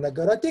what? You're going to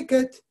get a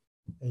ticket,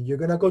 and you're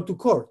going to go to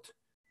court.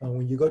 And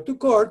when you go to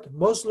court,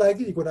 most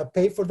likely you're going to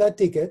pay for that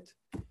ticket,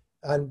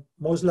 and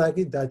most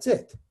likely that's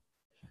it.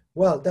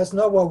 Well, that's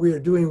not what we're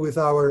doing with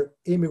our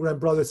immigrant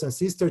brothers and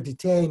sisters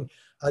detained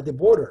at the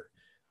border.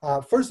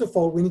 First of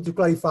all, we need to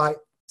clarify,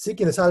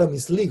 seeking asylum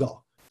is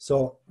legal.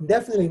 So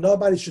definitely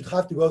nobody should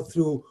have to go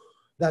through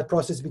that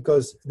process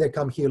because they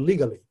come here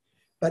legally.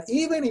 But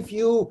even if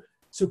you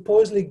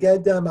supposedly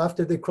get them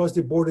after they cross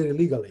the border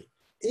illegally,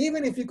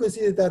 even if you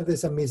consider that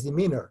as a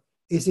misdemeanor,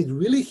 is it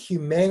really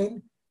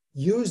humane?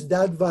 Use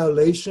that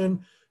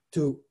violation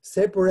to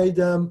separate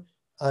them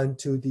and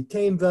to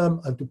detain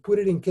them and to put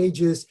it in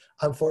cages,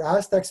 and for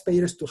us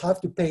taxpayers to have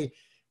to pay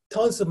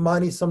tons of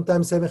money,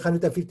 sometimes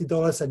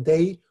 $750 a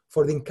day,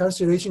 for the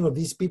incarceration of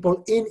these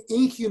people in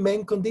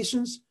inhumane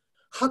conditions?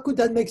 How could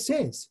that make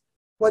sense?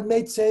 What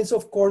made sense,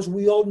 of course,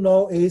 we all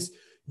know, is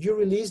you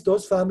release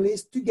those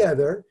families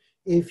together.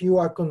 If you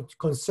are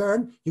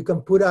concerned, you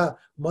can put a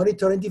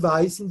monitoring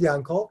device in the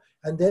ankle,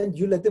 and then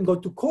you let them go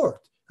to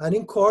court. And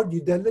in court,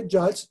 you then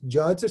judge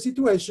the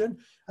situation.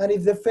 And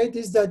if the fate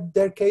is that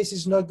their case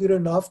is not good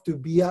enough to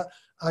be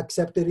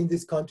accepted in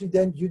this country,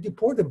 then you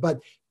deport them.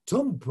 But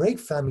don't break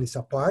families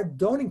apart.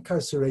 Don't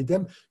incarcerate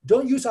them.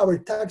 Don't use our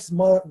tax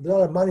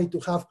dollar money to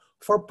have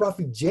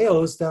for-profit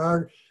jails that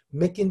are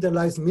making their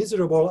lives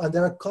miserable and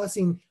that are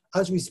causing,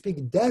 as we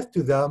speak, death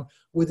to them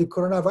with the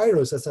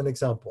coronavirus, as an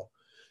example.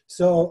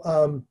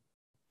 So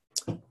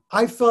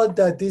I felt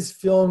that this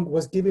film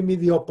was giving me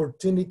the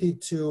opportunity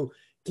to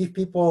give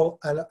people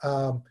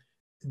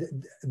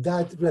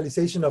that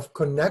realization of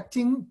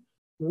connecting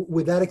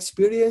with that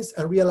experience,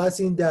 and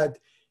realizing that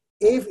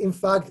if, in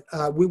fact,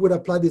 we would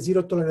apply the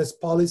zero tolerance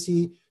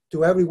policy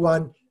to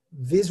everyone,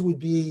 this would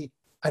be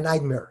a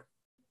nightmare.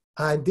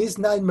 And this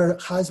nightmare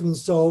has been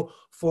so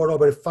for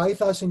over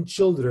 5,000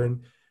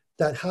 children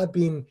that have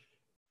been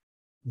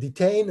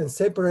detained and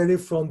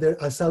separated from their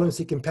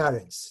asylum-seeking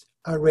parents.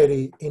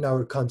 already in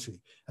our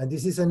country. And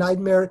this is a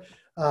nightmare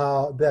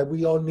that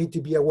we all need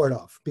to be aware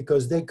of,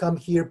 because they come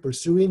here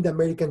pursuing the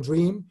American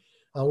dream,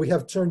 and we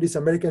have turned this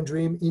American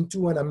dream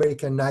into an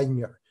American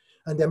nightmare.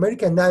 And the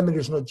American nightmare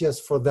is not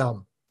just for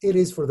them. It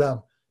is for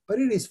them, but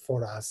it is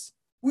for us.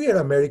 We are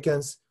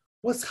Americans.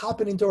 What's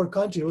happening to our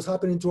country? What's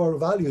happening to our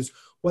values?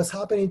 What's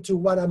happening to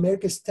what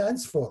America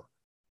stands for?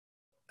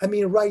 I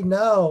mean, right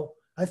now,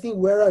 I think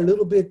we're a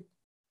little bit,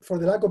 for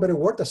the lack of a better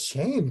word,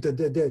 ashamed.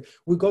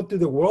 We go to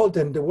the world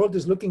and the world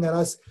is looking at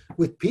us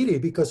with pity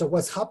because of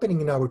what's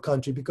happening in our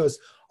country, because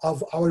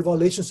of our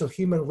violations of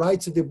human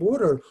rights at the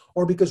border,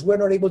 or because we're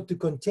not able to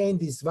contain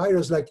this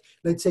virus like,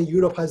 let's say,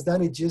 Europe has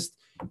done it just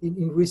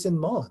in recent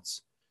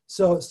months.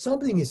 So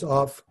something is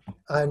off.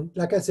 And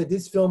like I said,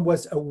 this film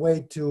was a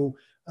way to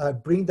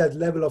bring that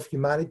level of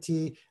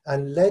humanity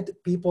and let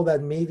people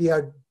that maybe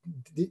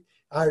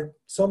are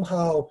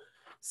somehow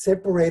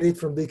separated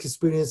from the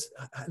experience,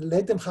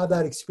 let them have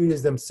that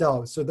experience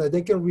themselves so that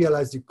they can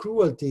realize the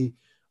cruelty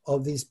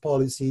of this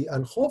policy,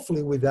 and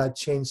hopefully with that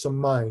change some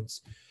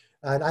minds.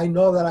 And I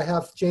know that I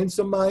have changed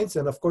some minds,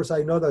 and of course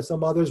I know that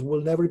some others will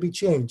never be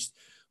changed,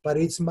 but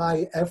it's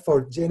my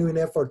effort, genuine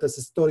effort as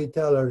a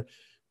storyteller,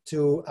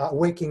 to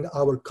awaken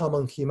our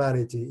common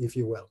humanity, if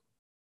you will.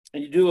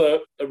 And you do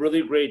a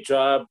really great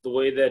job the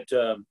way that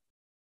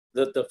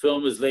that the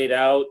film is laid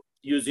out,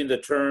 using the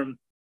term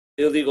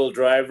illegal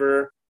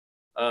driver.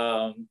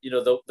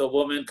 The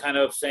woman kind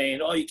of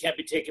saying, "Oh, you can't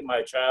be taking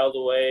my child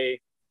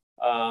away."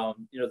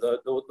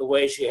 The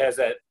way she has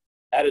that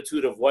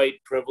attitude of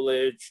white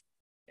privilege.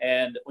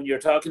 And when you're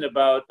talking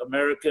about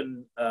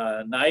American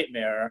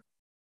nightmare,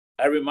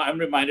 I'm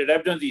reminded,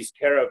 I've done these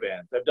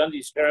caravans. I've done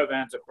these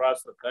caravans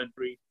across the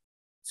country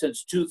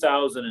since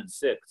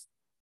 2006.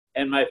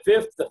 And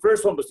the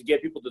first one was to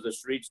get people to the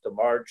streets to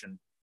march, and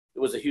it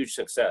was a huge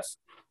success,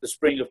 the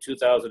spring of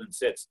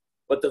 2006.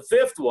 But the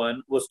fifth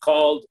one was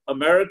called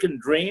American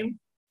Dream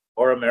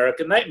or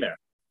American Nightmare.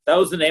 That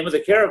was the name of the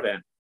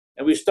caravan.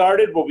 And we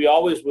started where we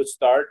always would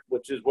start,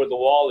 which is where the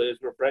wall is,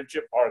 where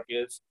Friendship Park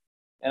is.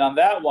 And on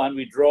that one,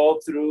 we drove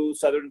through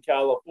Southern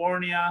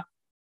California,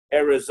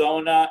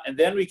 Arizona, and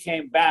then we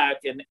came back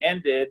and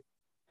ended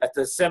at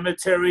the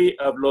Cemetery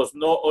of Los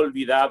No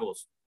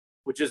Olvidados,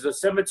 which is a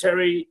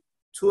cemetery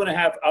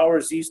 2.5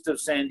 hours east of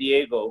San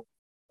Diego,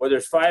 where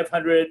there's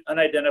 500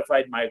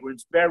 unidentified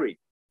migrants buried.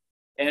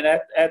 And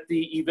at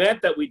the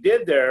event that we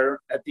did there,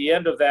 at the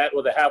end of that,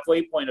 or the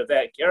halfway point of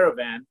that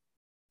caravan,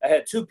 I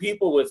had two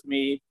people with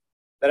me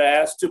that I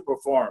asked to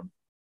perform.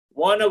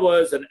 One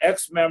was an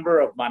ex-member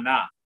of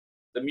Maná,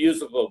 the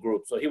musical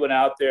group. So he went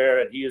out there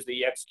and he is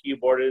the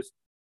ex-keyboardist.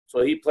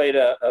 So he played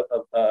a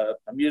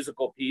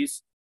musical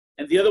piece.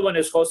 And the other one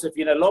is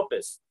Josefina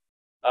Lopez,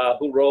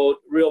 who wrote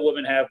Real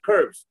Women Have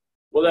Curves.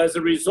 Well, as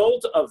a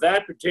result of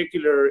that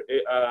particular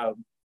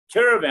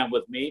caravan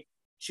with me,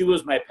 she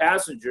was my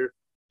passenger.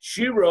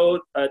 She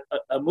wrote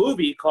a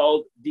movie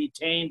called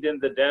Detained in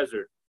the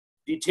Desert.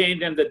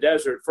 Detained in the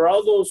Desert. For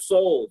all those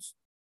souls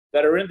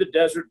that are in the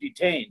desert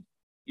detained,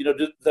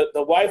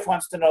 the wife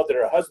wants to know, did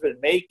her husband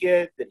make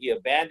it? Did he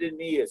abandon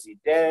me? Is he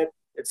dead?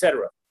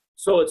 Etc.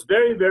 So it's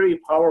very, very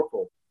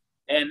powerful.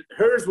 And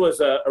hers was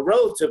a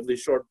relatively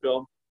short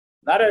film,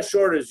 not as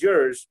short as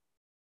yours.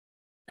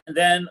 And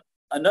then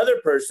another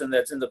person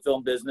that's in the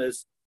film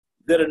business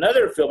did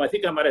another film. I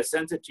think I might have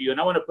sent it to you,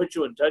 and I want to put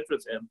you in touch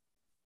with him.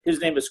 His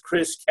name is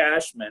Chris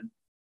Cashman,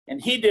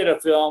 and he did a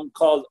film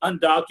called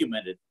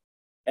Undocumented.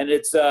 And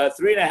it's a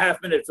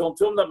 3.5-minute film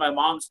filmed at my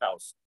mom's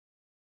house.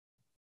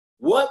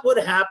 What would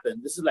happen?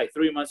 This is like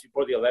 3 months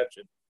before the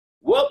election.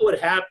 What would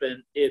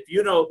happen if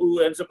who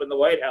ends up in the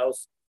White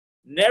House,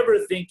 never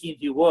thinking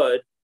he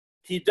would?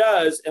 He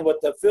does, and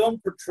what the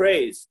film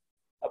portrays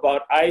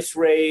about ICE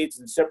raids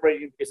and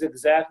separating is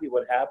exactly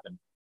what happened.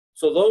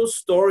 So those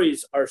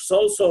stories are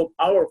so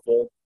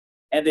powerful,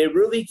 and they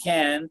really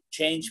can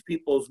change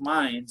people's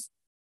minds,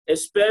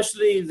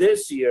 especially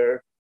this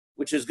year,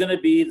 which is going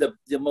to be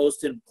the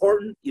most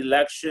important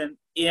election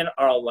in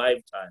our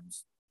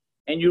lifetimes.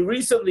 And you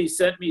recently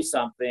sent me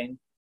something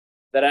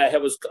that I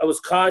was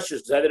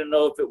cautious because I didn't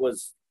know if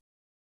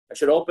I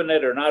should open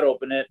it or not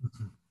open it.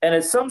 And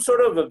it's some sort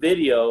of a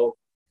video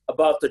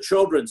about the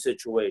children's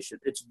situation.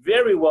 It's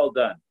very well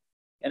done.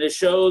 And it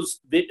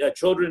shows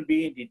children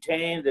being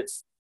detained.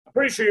 I'm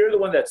pretty sure you're the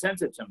one that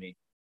sent it to me.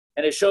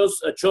 And it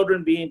shows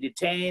children being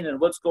detained and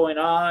what's going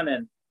on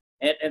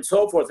and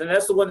so forth. And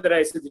that's the one that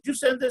I said, did you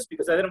send this?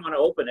 Because I didn't want to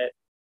open it.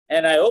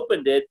 And I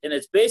opened it, and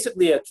it's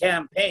basically a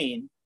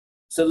campaign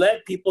to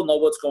let people know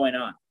what's going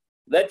on.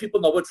 Let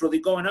people know what's really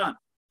going on.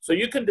 So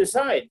you can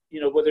decide,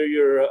 whether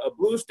you're a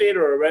blue state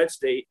or a red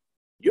state,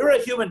 you're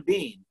a human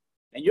being.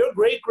 And your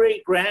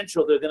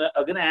great-great-grandchildren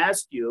are gonna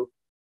ask you,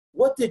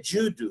 what did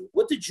you do?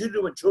 What did you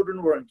do when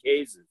children were in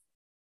cases?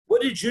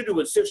 What did you do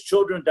when 6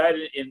 children died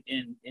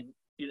in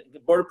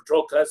Border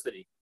Patrol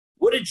custody?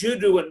 What did you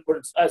do when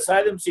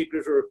asylum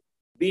seekers were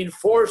being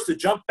forced to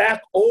jump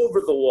back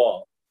over the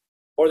wall,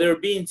 or they were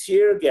being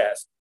tear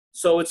gassed?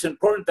 So it's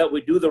important that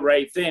we do the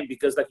right thing,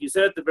 because like you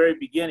said at the very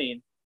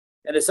beginning,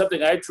 and it's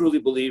something I truly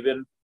believe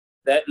in,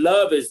 that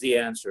love is the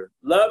answer.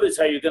 Love is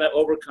how you're going to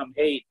overcome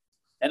hate.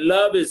 And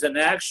love is an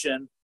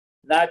action,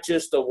 not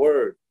just a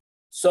word.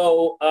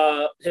 So,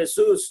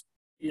 Jesus,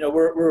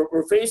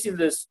 we're facing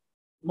this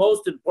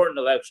most important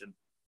election,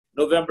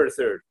 November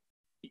 3rd.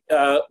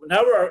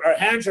 Now our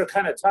hands are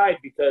kind of tied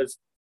because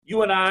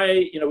you and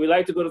I, we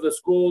like to go to the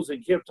schools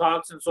and give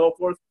talks and so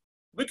forth.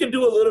 We can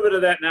do a little bit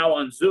of that now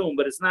on Zoom,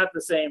 but it's not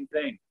the same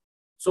thing.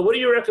 So what do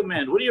you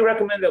recommend? What do you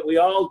recommend that we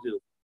all do?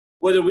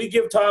 Whether we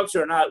give talks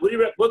or not,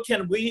 what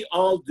can we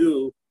all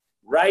do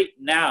right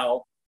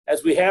now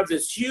as we have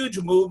this huge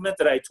movement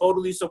that I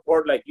totally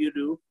support like you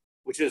do,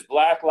 which is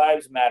Black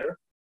Lives Matter.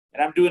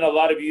 And I'm doing a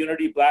lot of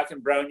unity, black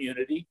and brown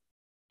unity.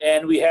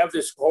 And we have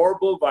this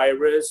horrible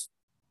virus.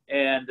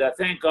 And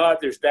thank God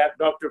there's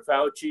Dr.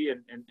 Fauci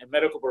and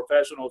medical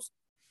professionals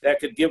that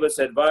could give us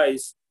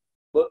advice.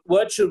 But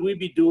what should we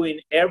be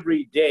doing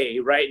every day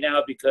right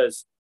now?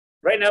 Because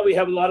right now we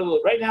have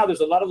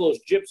there's a lot of those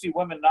gypsy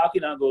women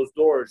knocking on those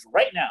doors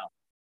right now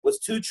with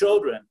 2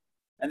 children,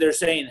 and they're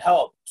saying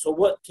help. So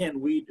what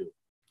can we do?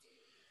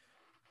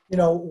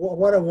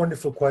 What a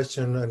wonderful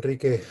question,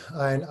 Enrique.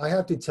 And I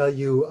have to tell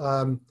you,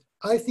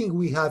 I think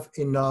we have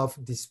enough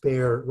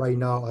despair right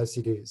now as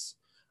it is.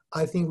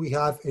 I think we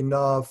have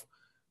enough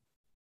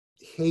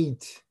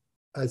hate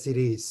as it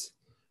is.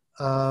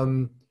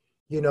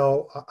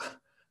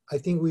 I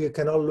think we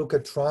can all look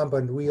at Trump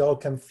and we all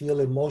can feel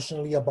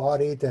emotionally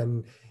about it,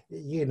 and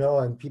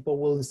and people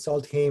will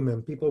insult him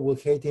and people will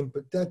hate him.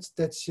 But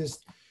that's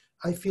just,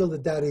 I feel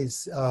that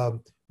is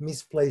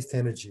misplaced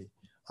energy.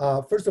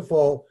 First of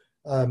all,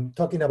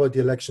 talking about the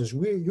elections,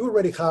 you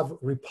already have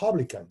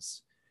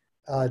Republicans,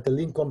 the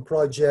Lincoln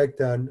Project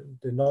and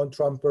the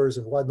non-Trumpers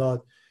and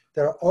whatnot,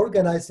 that are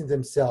organizing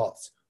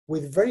themselves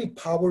with very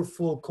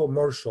powerful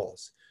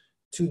commercials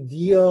to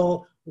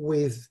deal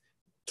with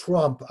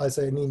Trump as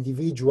an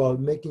individual,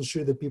 making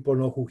sure that people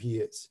know who he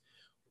is.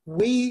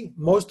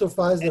 Most of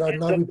us that are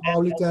not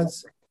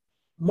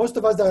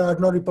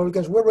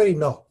Republicans, we already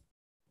know.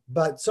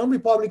 But some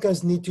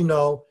Republicans need to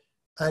know,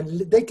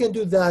 and they can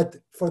do that,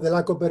 for the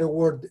lack of a better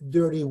word,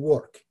 dirty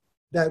work.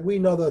 That we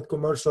know that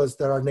commercials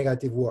that are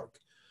negative work.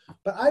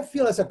 But I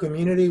feel as a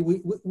community,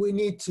 we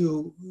need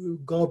to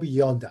go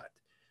beyond that.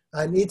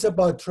 And it's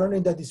about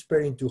turning that despair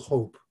into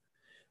hope.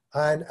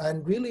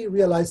 And really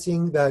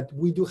realizing that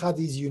we do have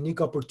this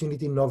unique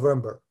opportunity in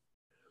November,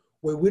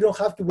 where we don't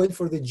have to wait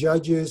for the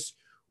judges,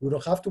 we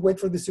don't have to wait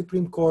for the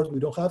Supreme Court, we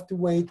don't have to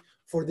wait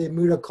for the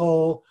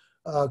miracle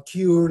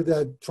cure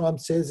that Trump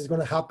says is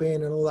going to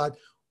happen and all that.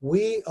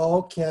 We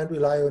all can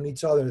rely on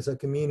each other as a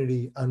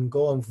community and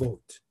go and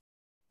vote.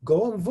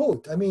 Go and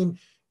vote. I mean,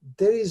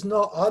 there is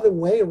no other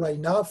way right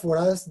now for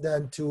us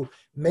than to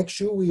make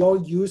sure we all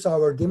use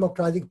our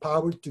democratic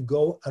power to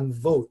go and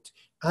vote.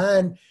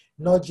 And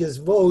not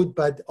just vote,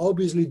 but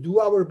obviously do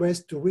our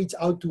best to reach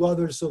out to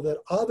others so that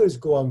others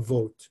go and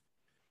vote.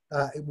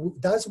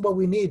 That's what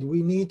we need.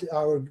 We need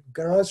our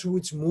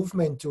grassroots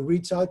movement to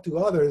reach out to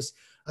others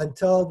and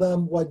tell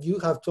them what you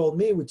have told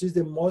me, which is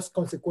the most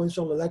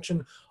consequential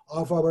election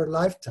of our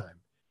lifetime.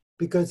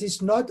 Because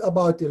it's not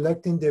about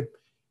electing the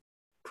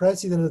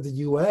president of the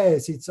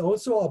US, it's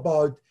also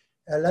about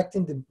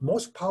electing the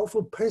most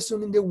powerful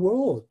person in the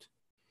world.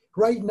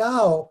 Right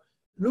now,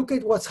 look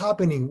at what's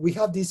happening. We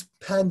have this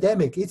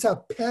pandemic. It's a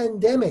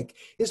pandemic.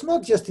 It's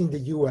not just in the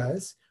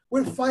US.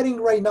 We're fighting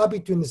right now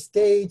between the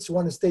states.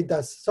 One state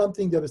does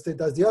something, the other state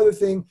does the other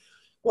thing.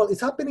 Well,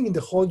 it's happening in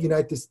the whole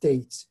United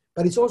States,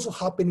 but it's also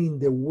happening in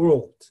the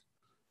world,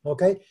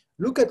 okay?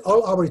 Look at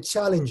all our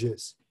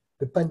challenges,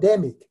 the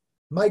pandemic,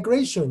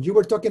 migration. You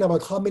were talking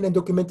about how many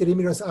undocumented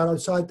immigrants are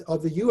outside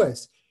of the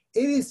US.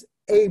 It is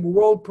a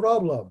world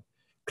problem.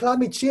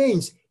 Climate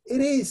change,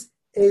 it is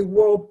a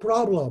world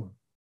problem.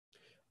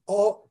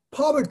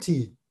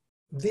 Poverty,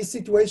 this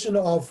situation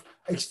of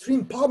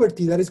extreme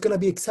poverty that is going to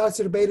be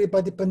exacerbated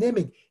by the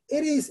pandemic,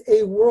 it is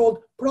a world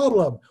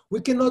problem. We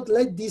cannot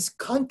let these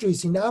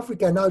countries in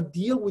Africa now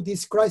deal with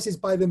this crisis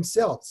by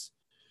themselves.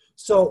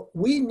 So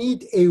we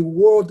need a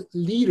world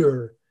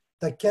leader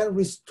that can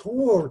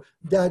restore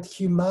that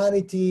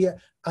humanity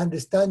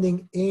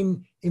understanding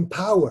in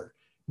power,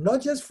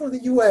 not just for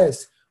the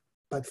US,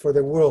 but for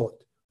the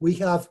world. We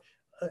have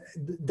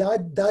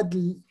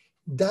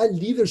that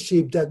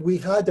leadership that we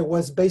had that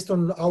was based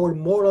on our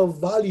moral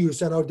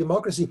values and our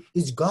democracy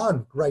is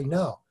gone right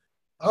now.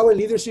 Our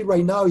leadership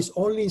right now is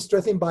only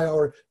strengthened by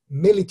our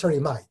military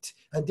might.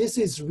 And this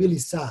is really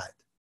sad.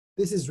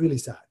 This is really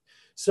sad.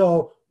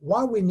 So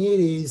what we need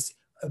is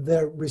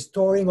the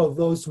restoring of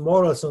those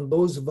morals and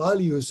those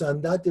values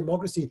and that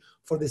democracy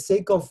for the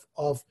sake of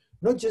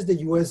not just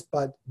the US,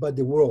 but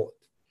the world.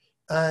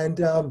 And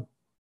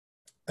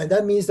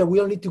that means that we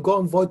all need to go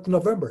and vote in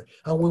November.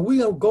 And when we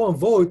go and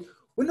vote,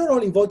 we're not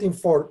only voting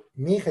for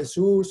me,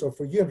 Jesus, or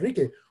for you,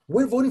 Enrique.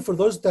 We're voting for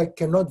those that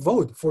cannot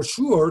vote. For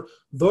sure,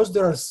 those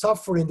that are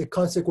suffering the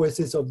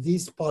consequences of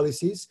these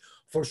policies.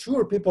 For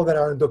sure, people that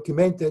are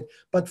undocumented.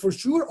 But for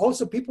sure,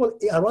 also people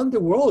around the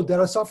world that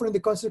are suffering the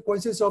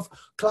consequences of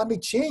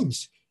climate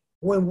change.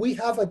 When we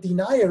have a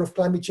denier of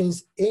climate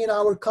change in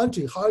our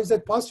country, how is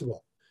that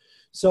possible?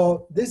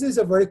 So this is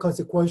a very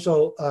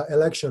consequential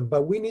election,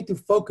 but we need to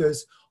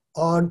focus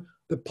on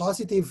the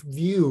positive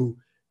view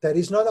that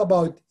is not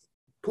about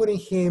putting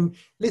him,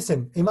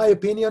 listen, in my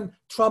opinion,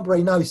 Trump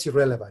right now is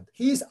irrelevant.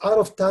 He's out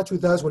of touch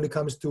with us when it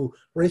comes to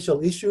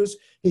racial issues.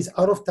 He's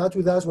out of touch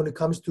with us when it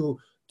comes to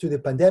the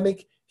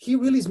pandemic. He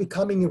really is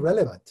becoming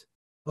irrelevant.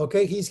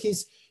 Okay, he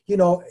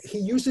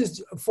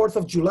uses 4th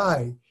of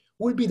July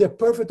would be the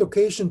perfect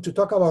occasion to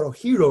talk about our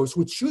heroes,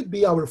 which should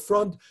be our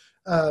front,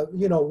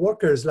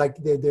 workers, like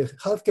the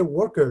healthcare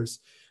workers,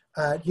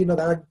 that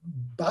are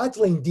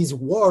battling this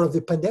war of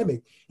the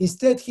pandemic.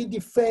 Instead, he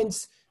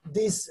defends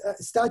these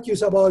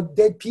statues about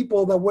dead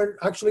people that were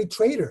actually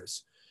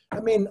traitors. I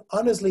mean,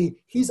 honestly,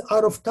 he's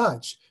out of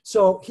touch.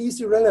 So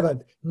he's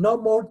irrelevant. No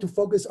more to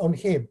focus on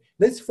him.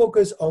 Let's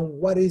focus on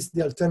what is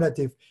the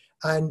alternative.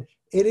 And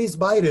it is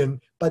Biden,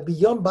 but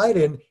beyond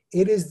Biden,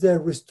 it is the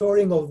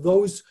restoring of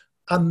those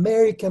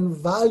American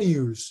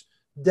values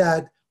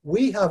that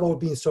we have all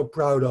been so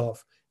proud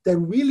of, that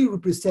really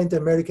represent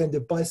America in the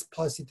best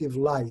positive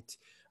light,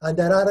 and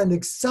that are an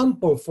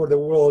example for the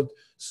world,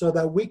 so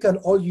that we can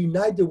all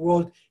unite the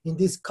world in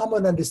this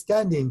common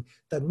understanding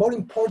that more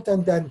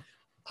important than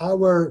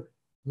our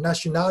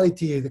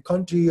nationality, the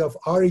country of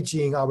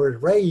origin, our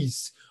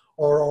race,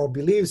 or our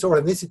beliefs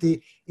or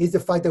ethnicity, is the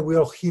fact that we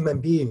are human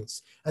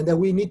beings, and that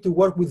we need to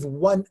work with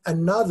one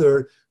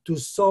another to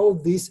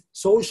solve these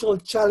social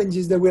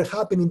challenges that were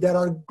happening that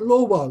are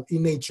global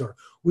in nature.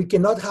 We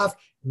cannot have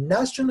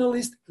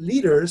nationalist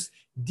leaders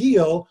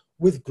deal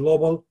with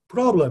global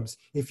problems.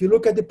 If you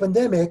look at the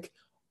pandemic,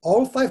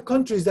 all 5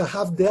 countries that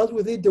have dealt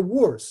with it the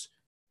worst,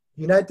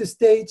 United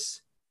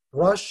States,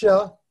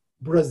 Russia,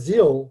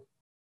 Brazil,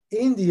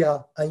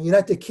 India, and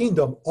United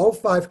Kingdom, all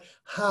 5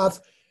 have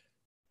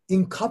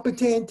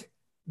incompetent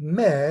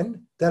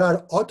men that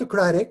are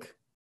autocratic,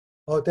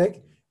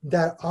 okay,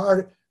 that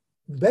are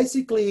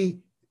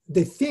basically,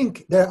 they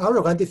think they're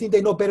arrogant, they think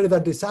they know better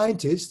than the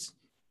scientists.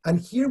 And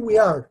here we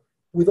are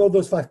with all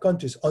those 5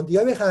 countries. On the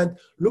other hand,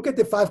 look at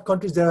the 5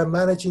 countries that are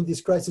managing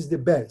this crisis the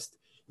best.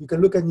 You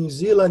can look at New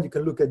Zealand, you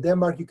can look at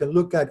Denmark, you can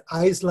look at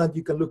Iceland,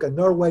 you can look at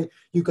Norway,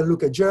 you can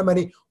look at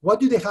Germany. What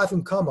do they have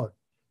in common?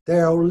 They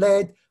are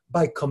led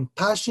by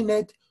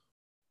compassionate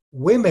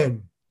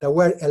women that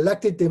were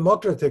elected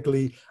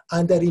democratically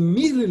and that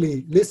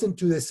immediately listened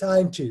to the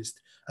scientists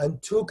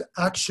and took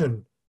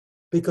action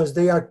because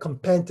they are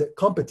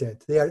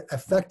competent, they are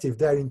effective,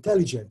 they are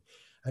intelligent.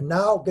 And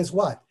now, guess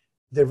what?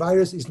 The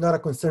virus is not a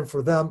concern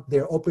for them.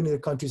 They're opening the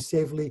country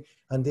safely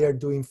and they are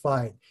doing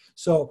fine.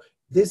 So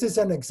this is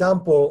an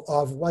example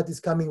of what is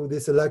coming with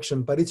this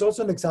election, but it's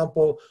also an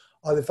example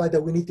of the fact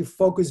that we need to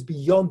focus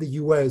beyond the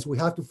US. We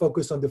have to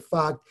focus on the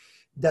fact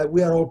that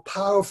we are all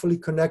powerfully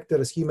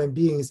connected as human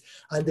beings,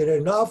 and that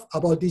enough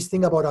about this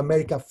thing about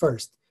America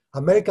first.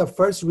 America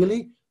first,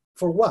 really?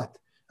 For what?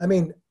 I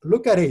mean,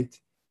 look at it.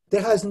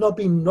 There has not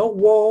been no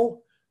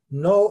wall,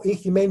 no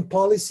inhumane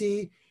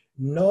policy,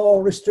 no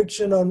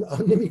restriction on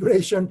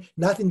immigration,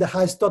 nothing that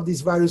has stopped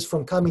this virus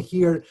from coming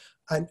here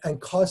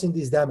and causing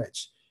this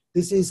damage.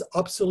 This is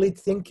obsolete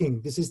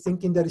thinking. This is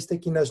thinking that is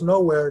taking us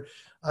nowhere.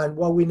 And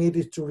what we need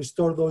is to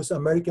restore those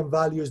American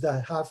values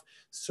that have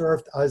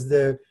served as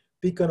the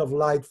beacon of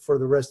light for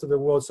the rest of the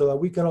world, so that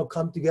we can all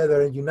come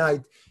together and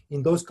unite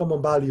in those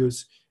common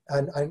values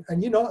and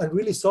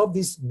really solve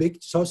these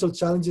big social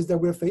challenges that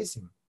we're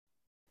facing.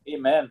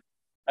 Amen.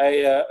 I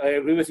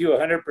agree with you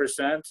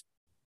 100%.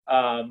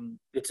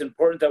 It's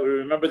important that we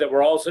remember that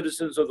we're all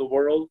citizens of the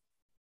world,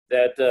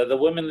 that the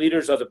women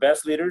leaders are the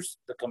best leaders,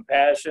 the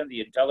compassion, the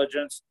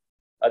intelligence.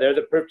 They're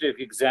the perfect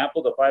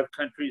example, the 5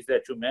 countries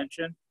that you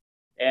mentioned.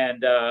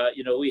 And,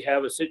 we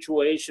have a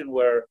situation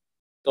where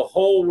the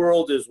whole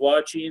world is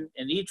watching,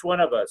 and each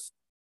one of us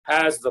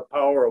has the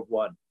power of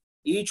one.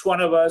 Each one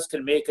of us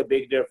can make a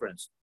big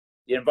difference.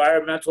 The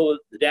environmental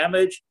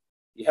damage,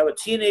 you have a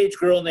teenage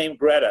girl named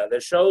Greta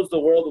that shows the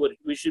world what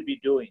we should be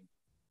doing.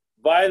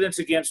 Violence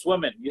against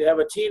women. You have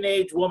a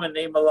teenage woman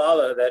named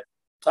Malala that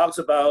talks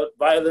about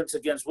violence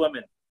against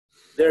women.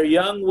 They're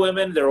young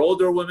women, they're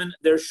older women,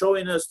 they're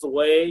showing us the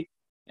way.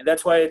 And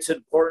that's why it's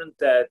important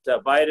that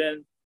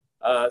Biden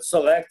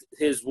select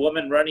his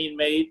woman running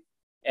mate.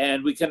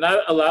 And we cannot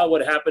allow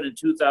what happened in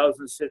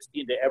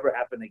 2016 to ever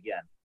happen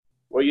again,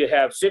 where you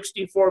have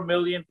 64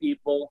 million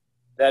people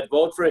that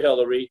vote for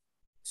Hillary,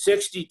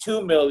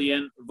 62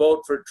 million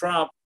vote for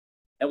Trump.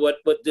 And what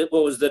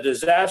was the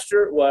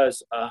disaster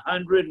was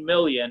 100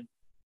 million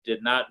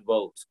did not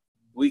vote.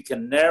 We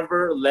can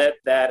never let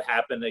that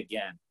happen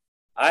again.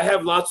 I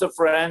have lots of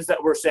friends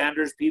that were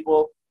Sanders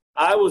people.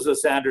 I was a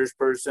Sanders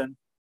person,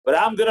 but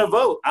I'm going to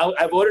vote.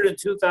 I voted in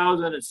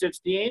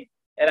 2016,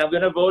 and I'm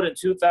going to vote in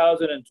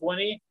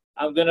 2020.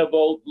 I'm going to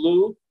vote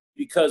blue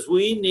because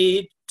we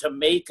need to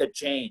make a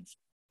change.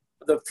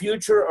 The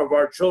future of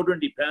our children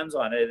depends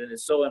on it, and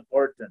it's so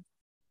important.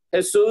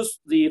 Jesus,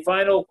 the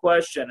final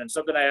question, and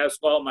something I ask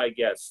all my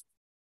guests.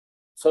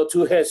 So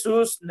to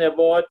Jesus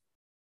Nebot,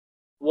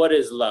 what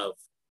is love?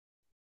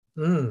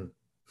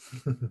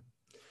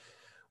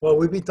 Well,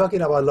 we've been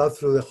talking about love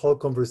through the whole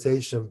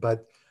conversation,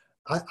 but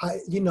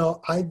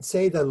I'd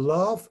say that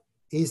love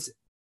is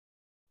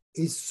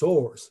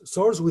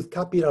source with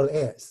capital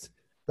S.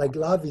 Like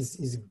love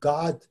is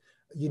God,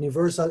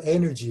 universal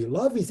energy.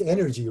 Love is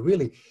energy,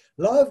 really.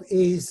 Love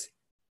is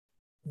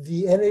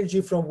the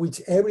energy from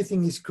which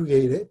everything is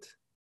created.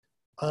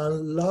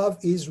 And love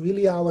is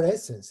really our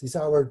essence, it's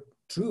our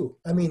true.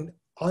 I mean,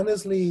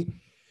 honestly,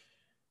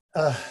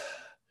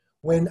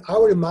 when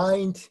our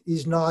mind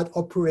is not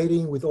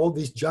operating with all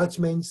these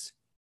judgments,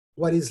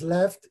 what is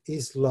left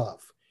is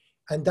love.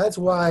 And that's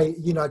why,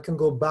 I can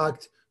go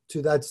back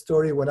to that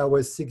story when I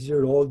was 6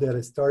 years old that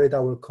I started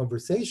our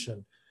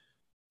conversation.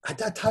 At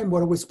that time,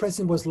 what I was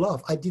expressing was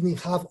love. I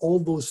didn't have all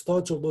those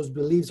thoughts, all those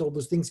beliefs, all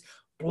those things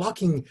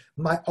blocking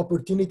my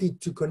opportunity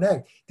to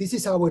connect. This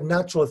is our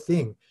natural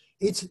thing.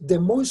 It's the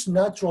most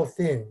natural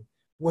thing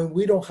when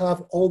we don't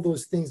have all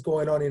those things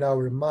going on in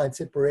our mind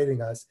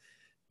separating us,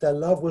 that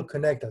love will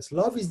connect us.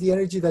 Love is the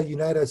energy that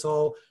unites us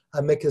all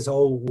and makes us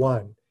all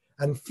one.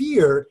 And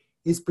fear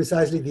is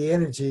precisely the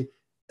energy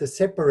that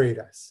separates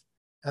us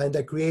and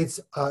that creates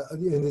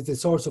the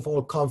source of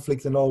all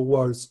conflict and all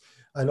wars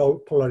and all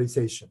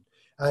polarization.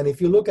 And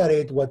if you look at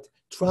it, what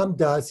Trump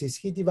does is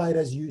he divides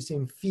us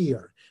using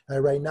fear.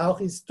 And right now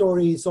his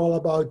story is all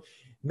about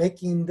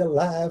making the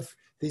left,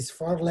 these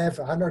far left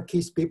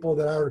anarchist people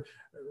that are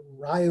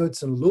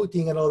riots and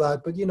looting and all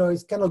that. But,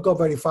 it's cannot go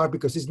very far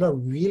because it's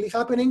not really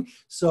happening.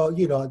 So,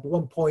 at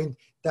one point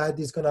that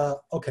is going to,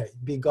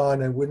 be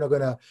gone and we're not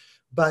going to,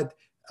 but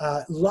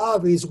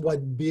love is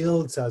what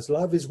builds us.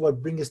 Love is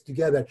what brings us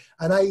together.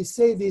 And I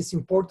say this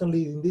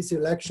importantly in this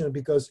election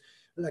because,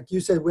 like you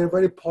said, we're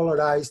very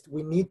polarized.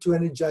 We need to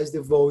energize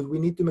the vote. We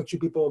need to make sure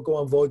people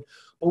go and vote.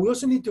 But we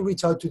also need to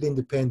reach out to the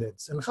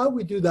independents. And how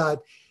we do that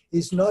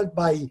is not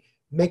by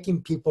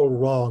making people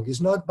wrong.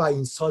 It's not by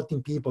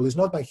insulting people. It's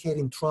not by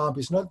hating Trump.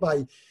 It's not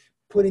by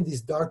putting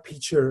this dark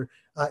picture.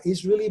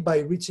 It's really by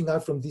reaching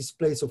out from this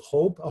place of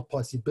hope, of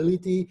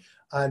possibility,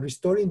 and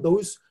restoring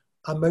those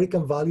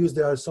American values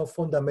that are so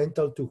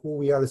fundamental to who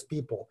we are as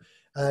people.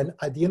 And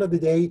at the end of the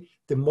day,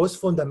 the most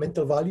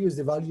fundamental value is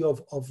the value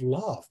of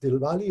love, the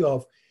value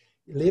of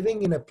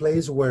living in a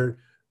place where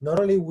not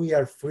only we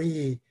are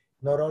free,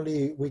 not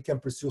only we can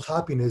pursue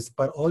happiness,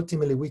 but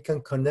ultimately we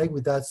can connect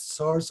with that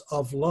source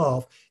of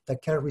love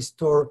that can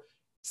restore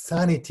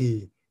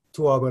sanity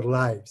to our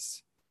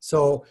lives.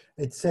 So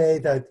I'd say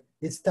that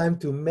it's time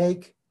to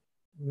make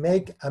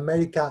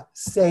America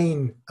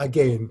sane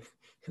again.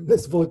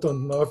 Let's vote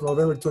on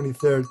November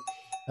 23rd,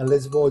 and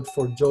let's vote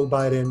for Joe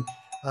Biden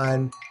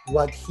and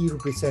what he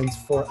represents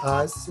for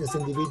us as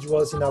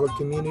individuals in our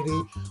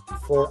community,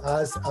 for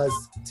us as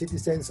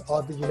citizens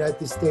of the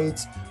United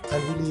States,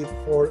 and really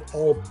for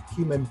all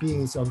human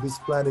beings on this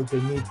planet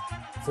that need,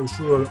 for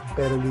sure,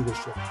 better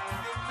leadership.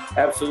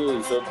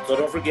 Absolutely. So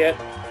don't forget,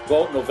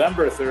 vote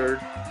November 3rd.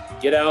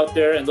 Get out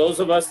there. And those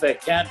of us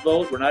that can't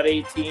vote, we're not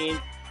 18,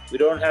 we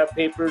don't have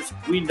papers,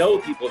 we know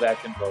people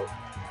that can vote.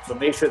 So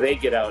make sure they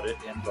get out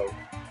and vote.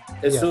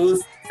 Jesus,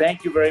 yes.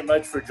 Thank you very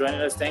much for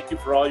joining us. Thank you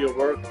for all your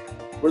work.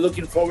 We're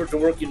looking forward to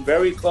working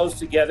very close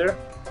together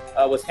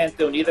with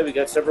Gente Unida. We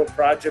got several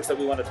projects that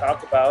we want to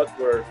talk about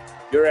where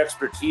your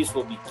expertise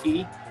will be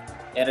key.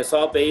 And it's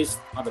all based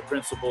on the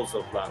principles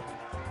of love.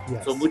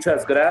 Yes. So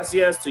muchas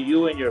gracias to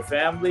you and your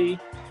family.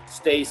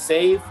 Stay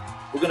safe.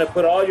 We're going to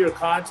put all your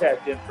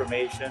contact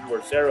information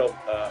where Sarah,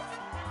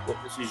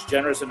 she's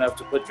generous enough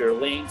to put your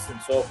links and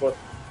so forth,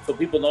 so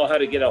people know how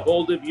to get a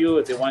hold of you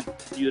if they want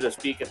you to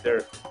speak at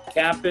their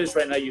campus.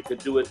 Right now you could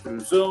do it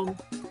through Zoom,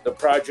 the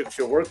projects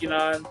you're working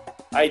on,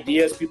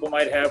 ideas people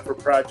might have for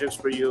projects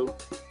for you.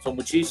 So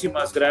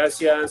muchísimas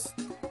gracias.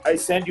 I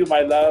send you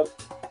my love,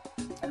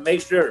 and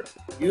make sure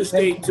you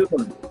stay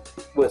tuned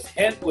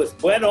with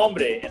Buen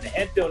Hombre and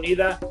Gente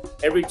Unida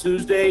every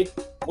Tuesday.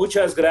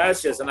 Muchas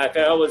gracias. And like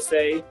I always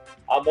say,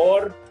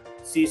 amor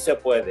si se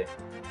puede.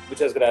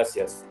 Muchas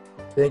gracias.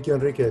 Thank you,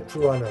 Enrique.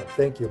 True honor.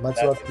 Thank you. Much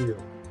love to you.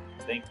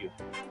 Thank you.